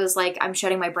exhausted. I was like, I'm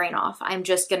shutting my brain off. I'm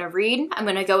just gonna read, I'm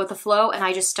gonna go with the flow, and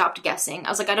I just stopped guessing. I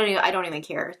was like, I don't even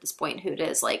care at this point who it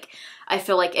is. Like, I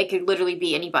feel like it could literally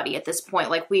be anybody at this point.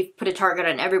 Like, we've put a target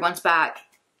on everyone's back.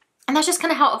 And that's just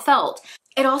kind of how it felt.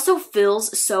 It also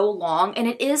feels so long, and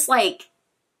it is like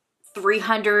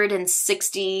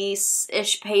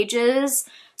 360-ish pages.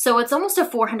 So it's almost a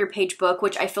 400-page book,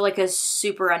 which I feel like is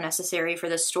super unnecessary for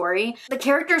this story. The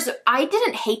characters, I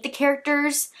didn't hate the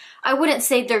characters. I wouldn't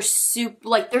say they're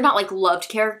they're not like loved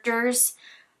characters.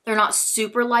 They're not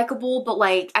super likable, but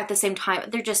like at the same time,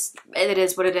 they're just, it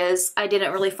is what it is. I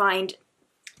didn't really find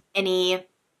any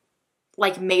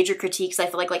like major critiques. I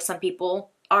feel like some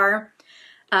people are.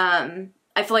 I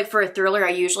feel like for a thriller, I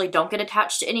usually don't get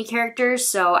attached to any characters,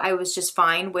 so I was just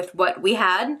fine with what we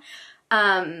had.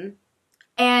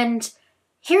 And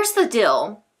here's the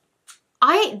deal.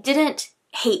 I didn't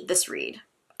hate this read.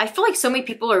 I feel like so many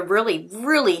people are really,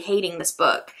 really hating this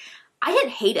book. I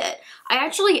didn't hate it. I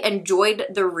actually enjoyed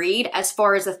the read as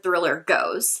far as a thriller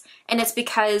goes. And it's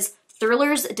because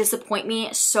thrillers disappoint me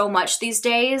so much these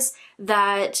days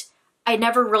that I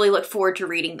never really look forward to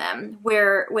reading them.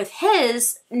 Where with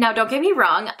his, now don't get me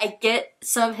wrong, I get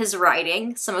some of his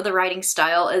writing. Some of the writing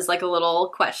style is like a little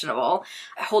questionable.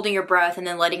 Holding your breath and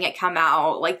then letting it come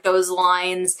out, like those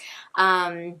lines.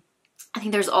 I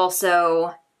think there's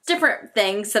also different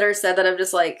things that are said that I'm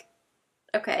just like,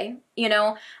 okay, you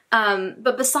know?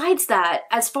 But besides that,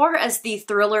 as far as the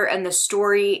thriller and the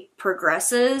story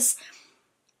progresses,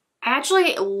 I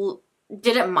actually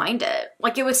didn't mind it.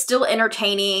 Like, it was still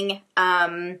entertaining.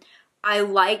 I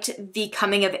liked the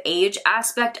coming of age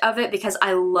aspect of it because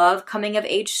I love coming of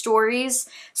age stories.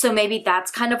 So maybe that's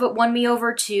kind of what won me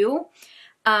over too.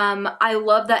 I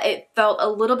love that it felt a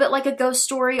little bit like a ghost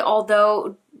story,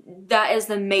 although that is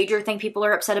the major thing people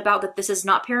are upset about, that this is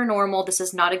not paranormal, this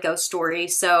is not a ghost story.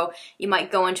 So you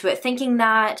might go into it thinking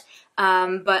that,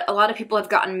 but a lot of people have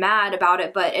gotten mad about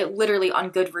it, but it literally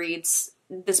on Goodreads,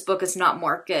 this book is not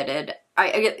marketed.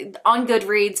 On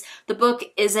Goodreads, the book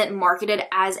isn't marketed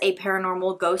as a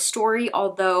paranormal ghost story,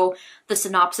 although the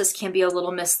synopsis can be a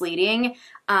little misleading.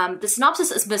 The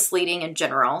synopsis is misleading in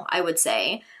general, I would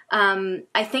say.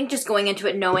 I think just going into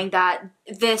it knowing that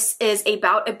this is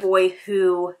about a boy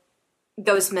who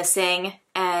goes missing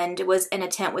and was in a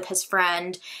tent with his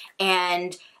friend,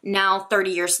 and now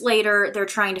 30 years later they're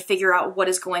trying to figure out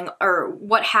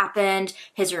what happened.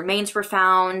 His remains were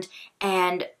found,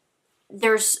 and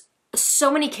there's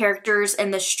so many characters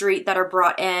in the street that are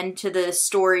brought into the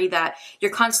story that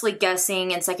you're constantly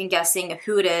guessing and second guessing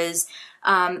who it is.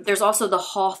 There's also the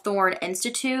Hawthorne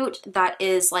Institute that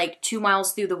is like 2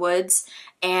 miles through the woods,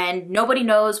 and nobody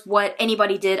knows what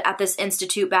anybody did at this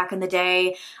institute back in the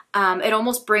day. It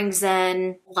almost brings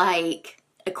in like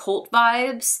occult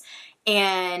vibes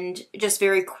and just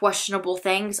very questionable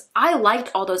things. I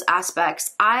liked all those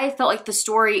aspects. I felt like the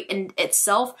story in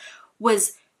itself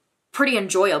was pretty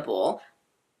enjoyable.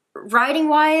 Writing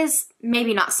wise,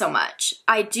 maybe not so much.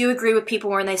 I do agree with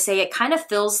people when they say it kind of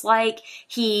feels like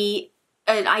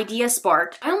an idea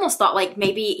sparked. I almost thought like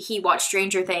maybe he watched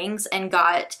Stranger Things and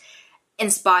got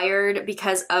inspired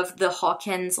because of the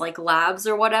Hawkins like labs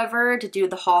or whatever to do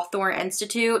the Hawthorne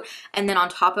Institute. And then on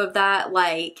top of that,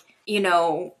 like, you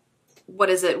know, what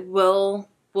is it? Will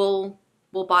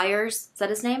Byers, is that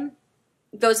his name?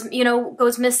 Goes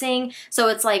missing. So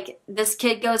it's like this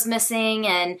kid goes missing,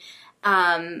 and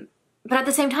but at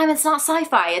the same time, it's not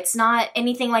sci-fi. It's not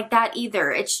anything like that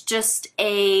either. It's just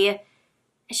a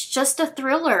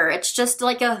thriller. It's just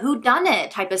like a whodunit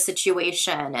type of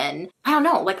situation. And I don't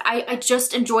know, like I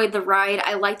just enjoyed the ride.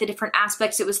 I liked the different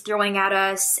aspects it was throwing at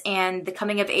us, and the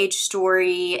coming of age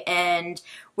story, and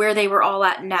where they were all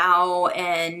at now.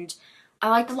 And I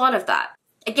liked a lot of that.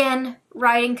 Again,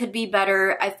 writing could be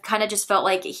better. I kind of just felt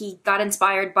like he got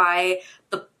inspired by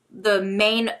the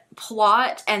main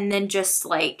plot and then just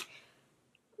like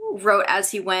wrote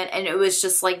as he went, and it was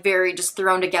just like very just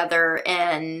thrown together,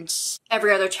 and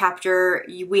every other chapter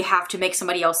we have to make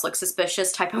somebody else look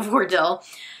suspicious type of ordeal.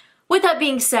 With that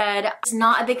being said, I was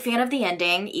not a big fan of the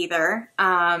ending either.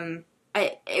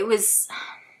 It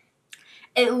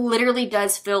literally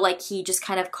does feel like he just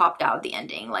kind of copped out of the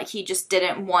ending. Like he just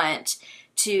didn't want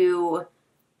to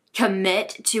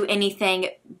commit to anything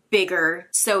bigger.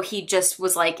 So he just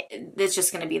was like, it's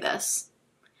just gonna be this.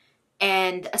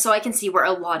 And so I can see where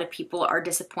a lot of people are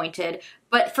disappointed.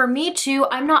 But for me too,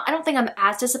 I don't think I'm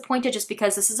as disappointed just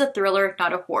because this is a thriller,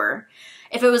 not a horror.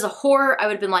 If it was a horror, I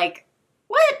would have been like,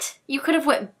 what? You could have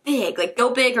went big, like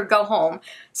go big or go home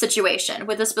situation.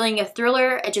 With this being a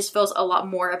thriller, it just feels a lot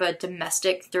more of a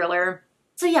domestic thriller.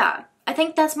 So yeah, I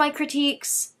think that's my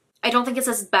critiques. I don't think it's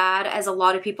as bad as a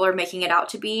lot of people are making it out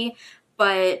to be,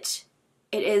 but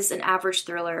it is an average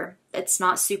thriller. It's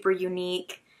not super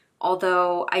unique,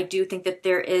 although I do think that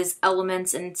there is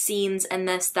elements and scenes in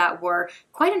this that were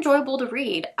quite enjoyable to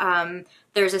read.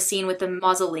 There's a scene with the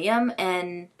mausoleum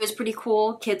and it was pretty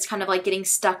cool. Kids kind of like getting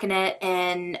stuck in it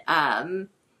and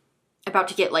about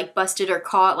to get like busted or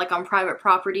caught like on private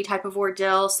property type of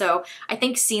ordeal. So I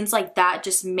think scenes like that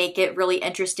just make it really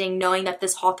interesting, knowing that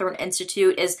this Hawthorne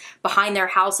Institute is behind their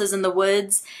houses in the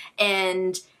woods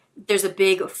and there's a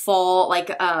big fall, like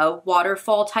a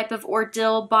waterfall type of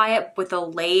ordeal by it with a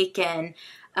lake. And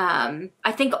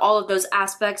I think all of those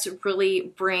aspects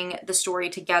really bring the story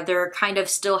together, kind of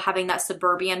still having that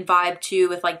suburban vibe too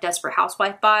with like Desperate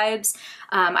Housewife vibes.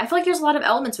 I feel like there's a lot of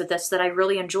elements with this that I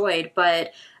really enjoyed,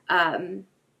 but in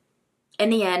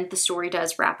the end, the story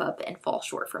does wrap up and fall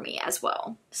short for me as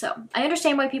well. So I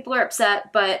understand why people are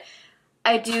upset, but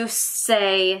I do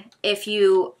say if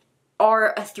you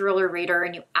are a thriller reader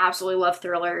and you absolutely love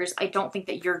thrillers, I don't think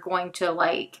that you're going to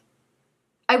like,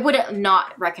 I wouldn't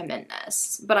not recommend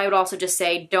this, but I would also just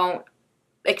say don't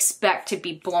expect to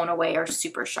be blown away or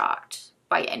super shocked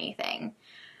by anything.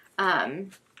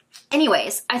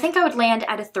 Anyways, I think I would land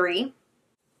at a 3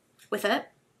 with it.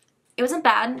 It wasn't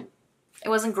bad. It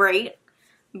wasn't great,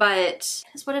 but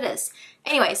it's what it is.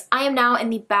 Anyways, I am now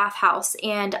in the bathhouse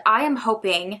and I am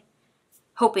hoping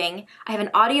I have an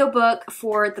audiobook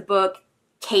for the book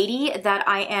Katie that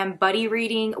I am buddy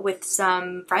reading with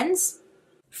some friends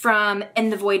from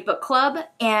In the Void Book Club,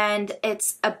 and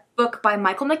it's a book by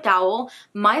Michael McDowell,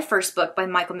 my first book by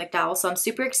Michael McDowell, so I'm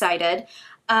super excited.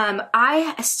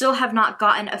 I still have not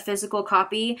gotten a physical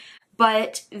copy,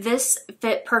 but this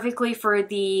fit perfectly for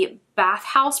the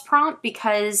bathhouse prompt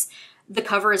because the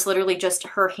cover is literally just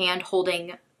her hand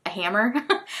holding a hammer.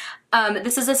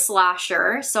 This is a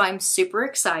slasher, so I'm super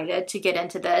excited to get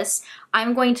into this.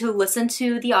 I'm going to listen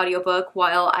to the audiobook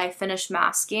while I finish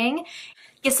masking,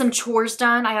 get some chores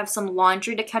done. I have some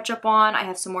laundry to catch up on. I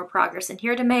have some more progress in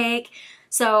here to make.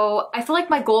 So I feel like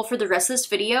my goal for the rest of this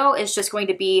video is just going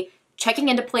to be checking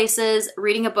into places,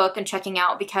 reading a book, and checking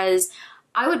out because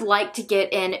I would like to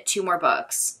get in 2 more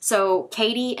books. So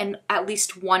Katie and at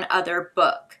least 1 other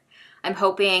book. I'm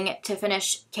hoping to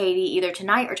finish Katie either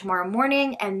tonight or tomorrow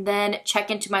morning and then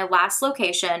check into my last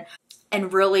location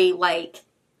and really like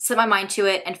set my mind to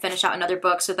it and finish out another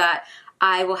book so that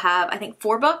I will have, I think,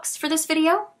 4 books for this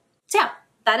video. So yeah,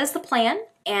 that is the plan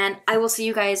and I will see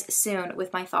you guys soon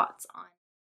with my thoughts on.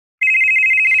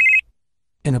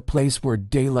 In a place where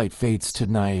daylight fades to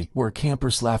night, where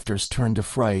campers' laughters turn to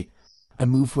fright, I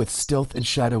move with stealth and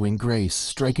shadowing grace,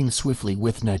 striking swiftly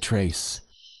with no trace.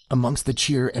 Amongst the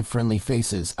cheer and friendly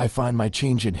faces, I find my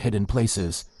change in hidden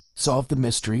places. Solve the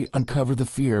mystery, uncover the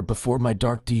fear, before my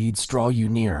dark deeds draw you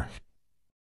near.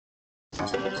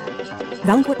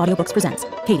 Valancourt Audiobooks presents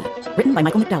Katie, written by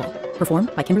Michael McDowell,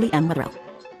 performed by Kimberly M. Wetherell.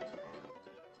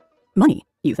 Money,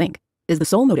 you think, is the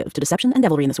sole motive to deception and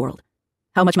devilry in this world.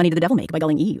 How much money did the devil make by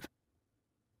gulling Eve?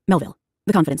 Melville,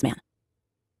 the Confidence Man.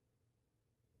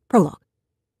 Prologue.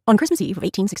 On Christmas Eve of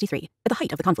 1863, at the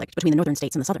height of the conflict between the northern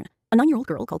states and the southern, a 9-year-old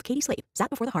girl called Katie Slade sat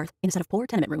before the hearth in a set of poor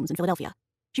tenement rooms in Philadelphia.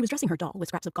 She was dressing her doll with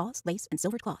scraps of gauze, lace, and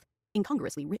silvered cloth,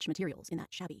 incongruously rich materials in that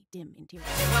shabby, dim interior.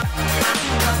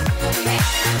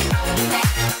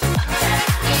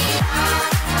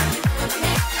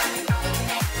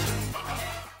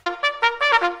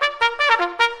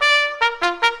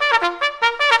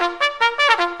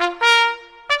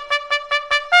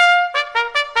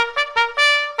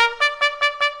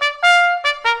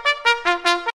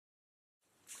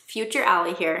 Future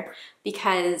Allie here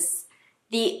because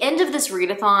the end of this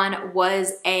readathon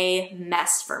was a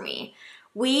mess for me.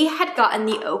 We had gotten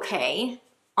the okay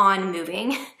on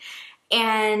moving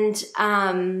and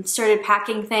started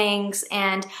packing things,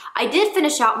 and I did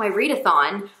finish out my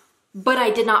readathon, but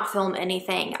I did not film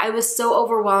anything. I was so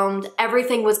overwhelmed.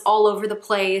 Everything was all over the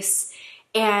place.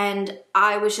 And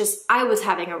I was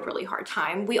having a really hard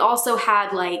time. We also had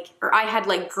I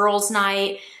had girls'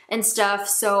 night and stuff.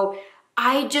 So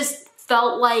I just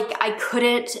felt like I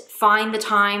couldn't find the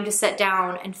time to sit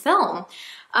down and film.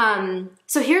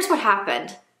 So here's what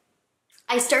happened.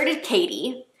 I started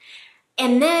Katie,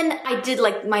 and then I did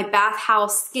my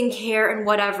bathhouse skincare and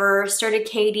whatever, started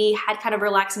Katie, had kind of a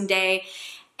relaxing day,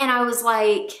 and I was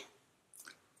like,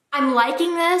 I'm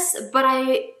liking this, but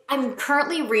I'm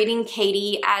currently reading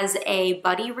Katie as a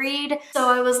buddy read. So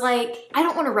I was like, I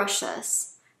don't want to rush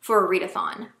this for a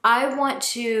readathon. I want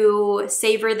to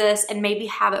savor this and maybe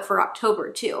have it for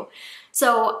October too.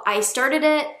 So I started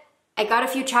it, I got a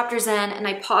few chapters in and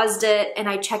I paused it and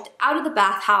I checked out of the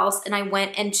bathhouse and I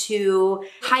went into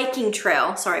hiking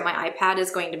trail. Sorry, my iPad is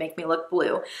going to make me look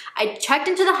blue. I checked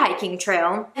into the hiking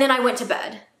trail and then I went to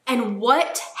bed. And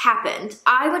what happened?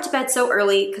 I went to bed so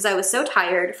early because I was so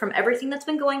tired from everything that's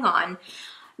been going on.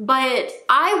 But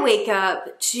I wake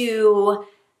up to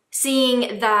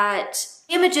seeing that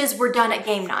images were done at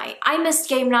game night. I missed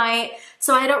game night,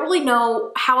 so I don't really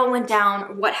know how it went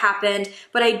down, what happened,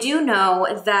 but I do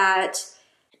know that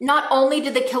not only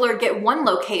did the killer get one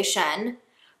location,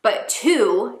 but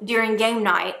two during game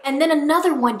night, and then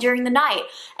another one during the night.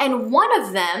 And one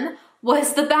of them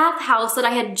was the bathhouse that I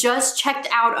had just checked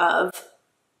out of.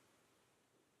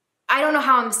 I don't know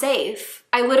how I'm safe.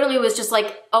 I literally was just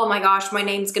like, oh my gosh, my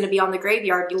name's gonna be on the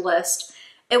graveyard list.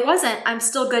 It wasn't, I'm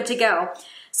still good to go.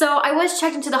 So I was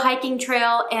checked into the hiking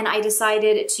trail and I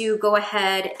decided to go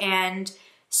ahead and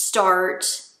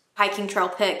start hiking trail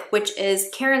pick, which is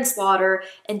Karin Slaughter,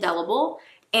 Indelible,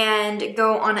 and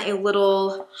go on a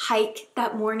little hike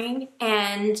that morning.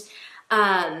 And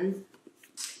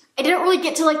I didn't really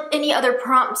get to like any other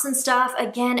prompts and stuff.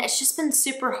 Again, it's just been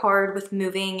super hard with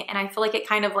moving and I feel like it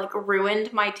kind of like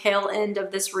ruined my tail end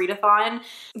of this readathon.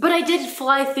 But I did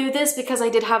fly through this because I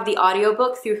did have the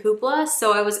audiobook through Hoopla,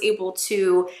 so I was able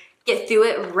to get through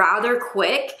it rather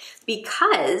quick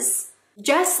because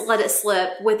Jess let it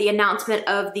slip with the announcement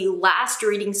of the last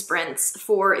reading sprints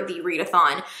for the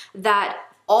readathon that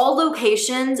all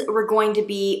locations were going to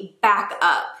be back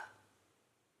up.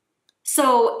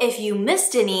 So if you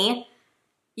missed any,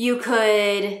 you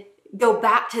could go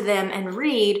back to them and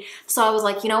read. So I was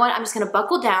like, you know what, I'm just gonna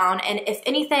buckle down. And if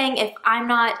anything, if I'm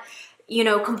not, you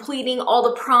know, completing all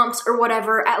the prompts or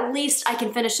whatever, at least I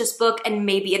can finish this book and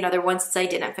maybe another one since I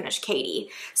didn't finish Katie.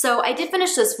 So I did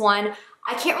finish this one.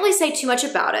 I can't really say too much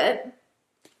about it.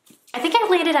 I think I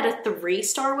landed at a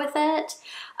 3-star with it.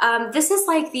 This is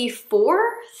like the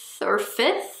 4th or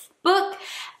 5th book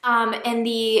in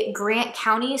the Grant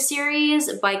County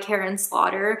series by Karin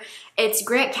Slaughter. It's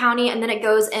Grant County and then it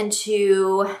goes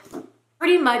into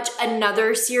pretty much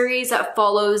another series that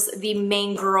follows the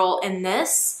main girl in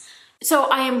this. So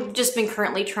I am just been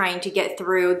currently trying to get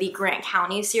through the Grant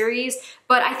County series,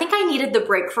 but I think I needed the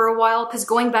break for a while because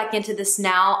going back into this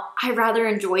now, I rather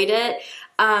enjoyed it.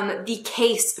 The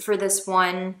case for this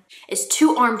one is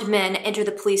 2 armed men enter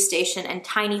the police station in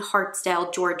tiny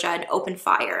Hartsdale, Georgia, and open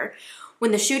fire.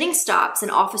 When the shooting stops,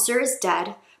 an officer is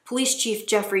dead, Police Chief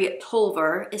Jeffrey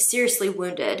Tolver is seriously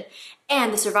wounded,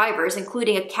 and the survivors,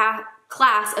 including a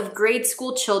class of grade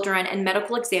school children and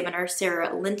medical examiner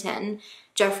Sarah Linton,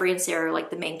 Jeffrey and Sarah are like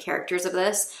the main characters of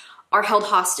this, are held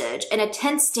hostage. In a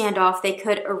tense standoff that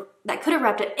could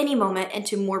erupt at any moment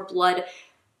into more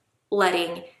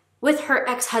bloodletting. With her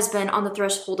ex-husband on the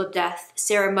threshold of death,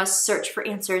 Sarah must search for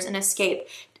answers and escape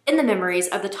in the memories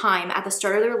of the time at the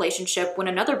start of their relationship when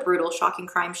another brutal, shocking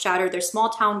crime shattered their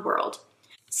small town world.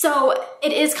 So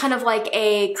it is kind of like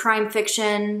a crime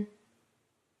fiction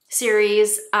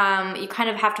series. You kind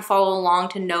of have to follow along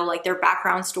to know like their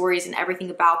background stories and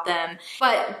everything about them.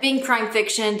 But being crime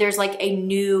fiction, there's like a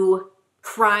new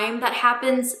crime that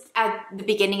happens at the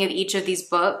beginning of each of these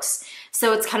books.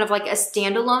 So it's kind of like a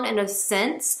standalone in a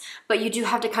sense, but you do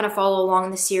have to kind of follow along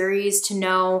the series to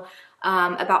know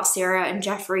about Sarah and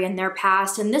Jeffrey and their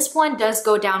past. And this one does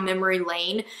go down memory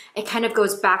lane. It kind of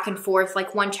goes back and forth.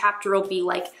 Like one chapter will be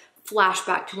like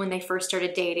flashback to when they first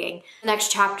started dating. The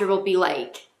next chapter will be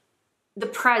like the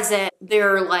present.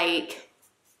 They're like,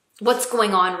 what's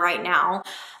going on right now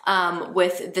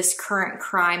with this current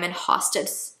crime and hostage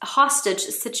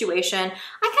situation. I kind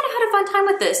of had a fun time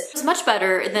with this. It was much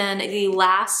better than the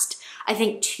last, I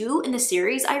think, 2 in the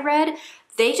series I read.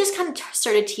 They just kind of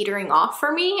started teetering off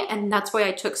for me, and that's why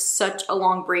I took such a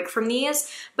long break from these.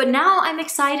 But now I'm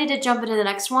excited to jump into the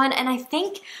next one, and I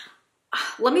think,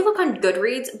 let me look on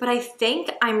Goodreads, but I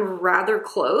think I'm rather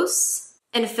close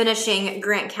in finishing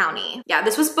Grant County. Yeah,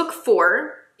 this was book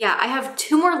 4. Yeah, I have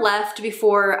 2 more left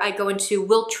before I go into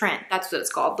Will Trent. That's what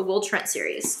it's called, the Will Trent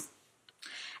series.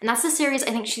 And that's the series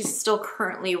I think she's still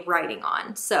currently writing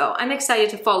on. So I'm excited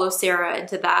to follow Sarah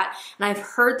into that. And I've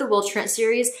heard the Will Trent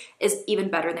series is even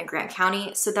better than Grant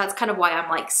County. So that's kind of why I'm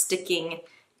like sticking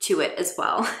to it as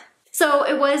well. So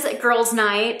it was girls'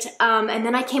 night. And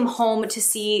then I came home to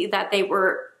see that they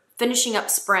were finishing up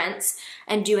sprints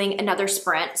and doing another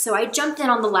sprint. So I jumped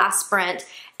in on the last sprint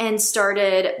and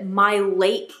started my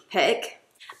late pick.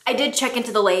 I did check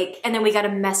into the lake, and then we got a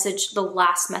message, the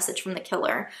last message from the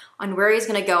killer on where he's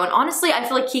gonna go. And honestly, I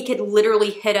feel like he could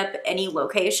literally hit up any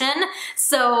location.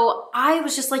 So I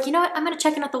was just like, you know what? I'm gonna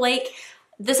check in at the lake.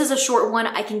 This is a short one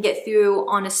I can get through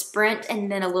on a sprint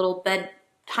and then a little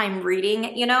bedtime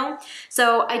reading, you know?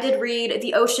 So I did read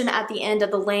The Ocean at the End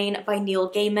of the Lane by Neil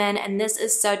Gaiman, and this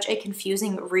is such a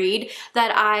confusing read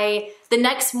that I, the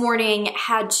next morning,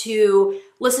 had to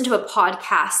listen to a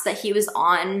podcast that he was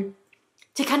on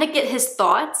to kind of get his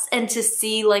thoughts and to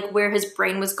see like where his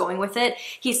brain was going with it.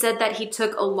 He said that he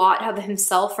took a lot of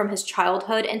himself from his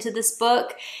childhood into this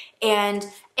book, and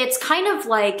it's kind of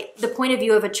like the point of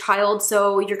view of a child,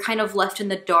 so you're kind of left in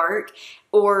the dark,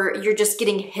 or you're just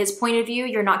getting his point of view.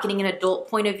 You're not getting an adult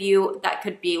point of view that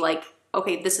could be like,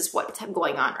 okay, this is what's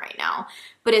going on right now.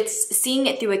 But it's seeing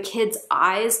it through a kid's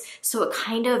eyes, so it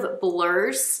kind of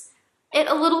blurs it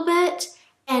a little bit.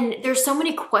 And there's so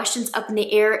many questions up in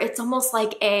the air. It's almost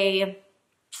like a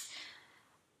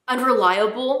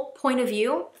unreliable point of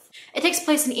view. It takes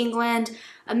place in England.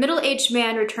 A middle-aged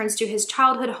man returns to his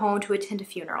childhood home to attend a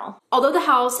funeral. Although the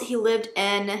house he lived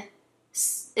in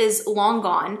is long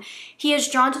gone, he is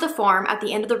drawn to the farm at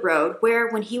the end of the road where,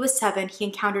 when he was 7, he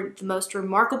encountered the most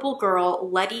remarkable girl,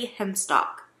 Letty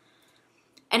Hemstock,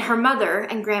 and her mother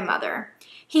and grandmother.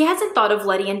 He hasn't thought of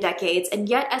Letty in decades, and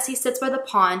yet as he sits by the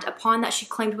pond, a pond that she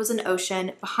claimed was an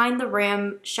ocean, behind the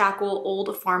ramshackle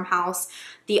old farmhouse,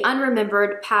 the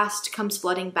unremembered past comes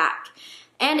flooding back.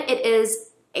 And it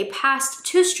is a past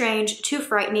too strange, too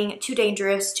frightening, too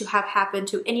dangerous to have happened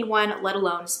to anyone, let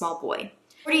alone a small boy.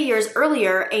 40 years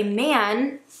earlier, a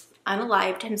man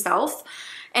unalived himself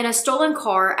in a stolen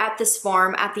car at this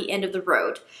farm at the end of the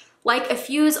road. Like a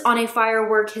fuse on a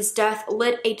firework, his death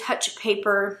lit a touch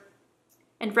paper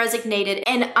and resonated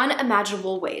in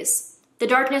unimaginable ways. The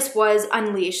darkness was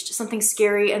unleashed, something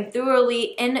scary and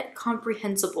thoroughly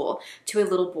incomprehensible to a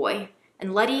little boy.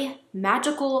 And Letty,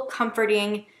 magical,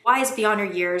 comforting, wise beyond her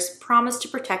years, promised to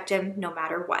protect him no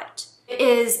matter what. It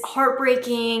is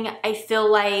heartbreaking. I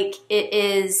feel like it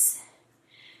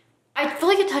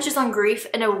touches on grief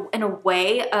in a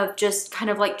way of just kind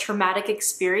of like traumatic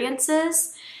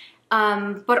experiences.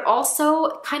 But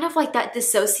also kind of like that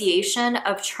dissociation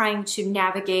of trying to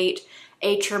navigate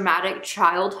a traumatic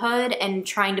childhood and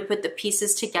trying to put the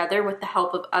pieces together with the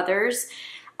help of others,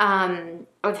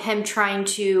 of him trying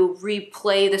to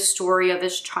replay the story of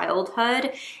his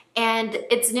childhood. And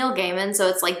it's Neil Gaiman, so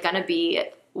it's like gonna be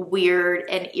weird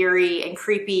and eerie and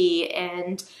creepy,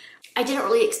 and I didn't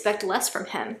really expect less from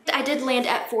him. I did land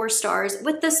at 4 stars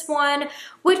with this one,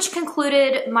 which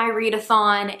concluded my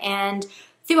readathon, and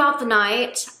throughout the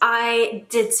night, I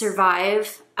did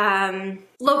survive.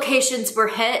 Locations were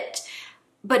hit,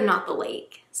 but not the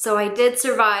lake. So I did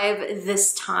survive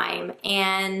this time,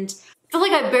 and I feel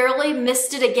like I barely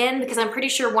missed it again because I'm pretty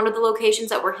sure one of the locations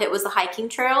that were hit was the hiking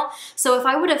trail. So if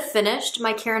I would have finished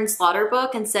my Karin Slaughter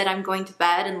book and said I'm going to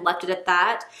bed and left it at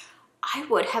that, I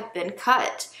would have been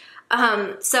cut.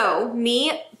 So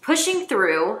me pushing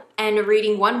through and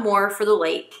reading one more for the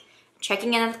lake,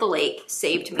 checking in at the lake,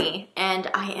 saved me,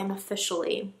 and I am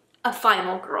officially a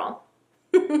final girl.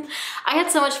 I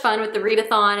had so much fun with the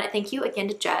readathon. Thank you again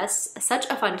to Jess. Such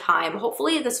a fun time.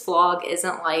 Hopefully this vlog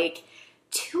isn't like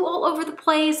too all over the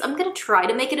place. I'm gonna try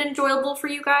to make it enjoyable for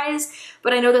you guys,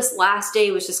 but I know this last day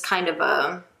was just kind of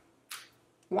a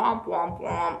womp womp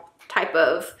womp type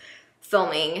of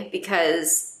filming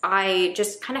because I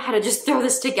just kind of had to just throw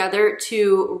this together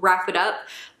to wrap it up.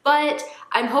 But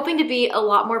I'm hoping to be a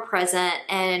lot more present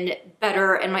and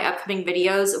better in my upcoming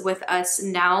videos with us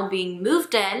now being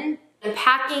moved in. The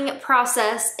packing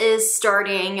process is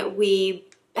starting. We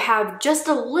have just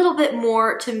a little bit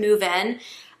more to move in.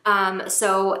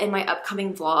 So in my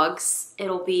upcoming vlogs,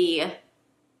 it'll be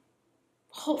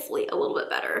hopefully a little bit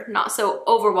better, not so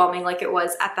overwhelming like it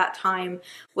was at that time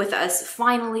with us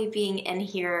finally being in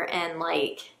here, and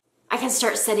like I can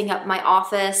start setting up my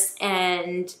office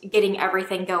and getting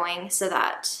everything going so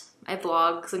that my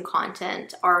vlogs and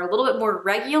content are a little bit more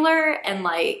regular and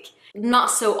like not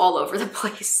so all over the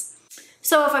place.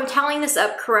 So if I'm tallying this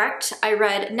up correct, I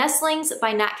read Nestlings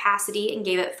by Nat Cassidy and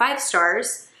gave it 5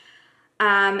 stars.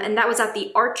 And that was at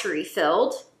the Archery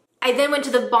Field. I then went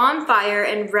to the Bonfire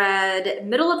and read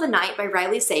Middle of the Night by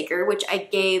Riley Sager, which I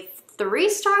gave 3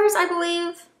 stars, I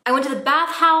believe. I went to the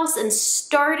Bathhouse and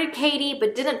started Katie,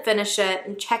 but didn't finish it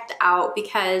and checked out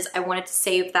because I wanted to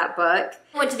save that book.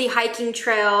 I went to the Hiking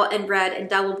Trail and read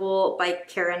Indelible by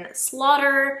Karin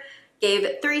Slaughter, gave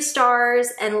it 3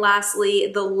 stars. And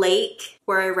lastly, The Lake,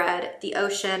 where I read The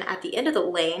Ocean at the End of the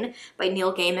Lane by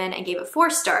Neil Gaiman and gave it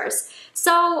 4 stars.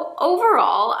 So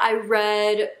overall, I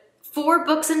read 4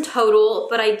 books in total,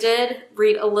 but I did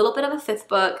read a little bit of a 5th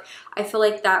book. I feel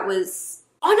like that was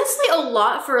honestly a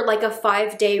lot for like a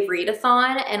 5-day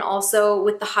readathon, and also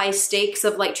with the high stakes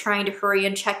of like trying to hurry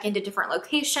and check into different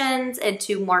locations and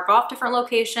to mark off different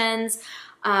locations.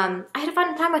 I had a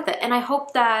fun time with it, and I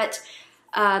hope that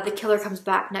the killer comes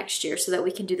back next year so that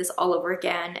we can do this all over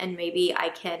again, and maybe I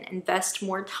can invest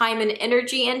more time and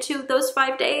energy into those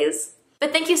 5 days.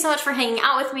 But thank you so much for hanging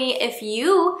out with me. If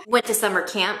you went to summer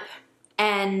camp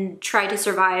and tried to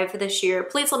survive this year,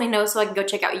 please let me know so I can go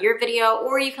check out your video,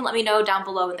 or you can let me know down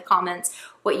below in the comments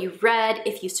what you read,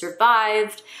 if you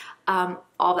survived,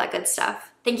 all that good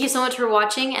stuff. Thank you so much for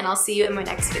watching, and I'll see you in my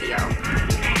next video.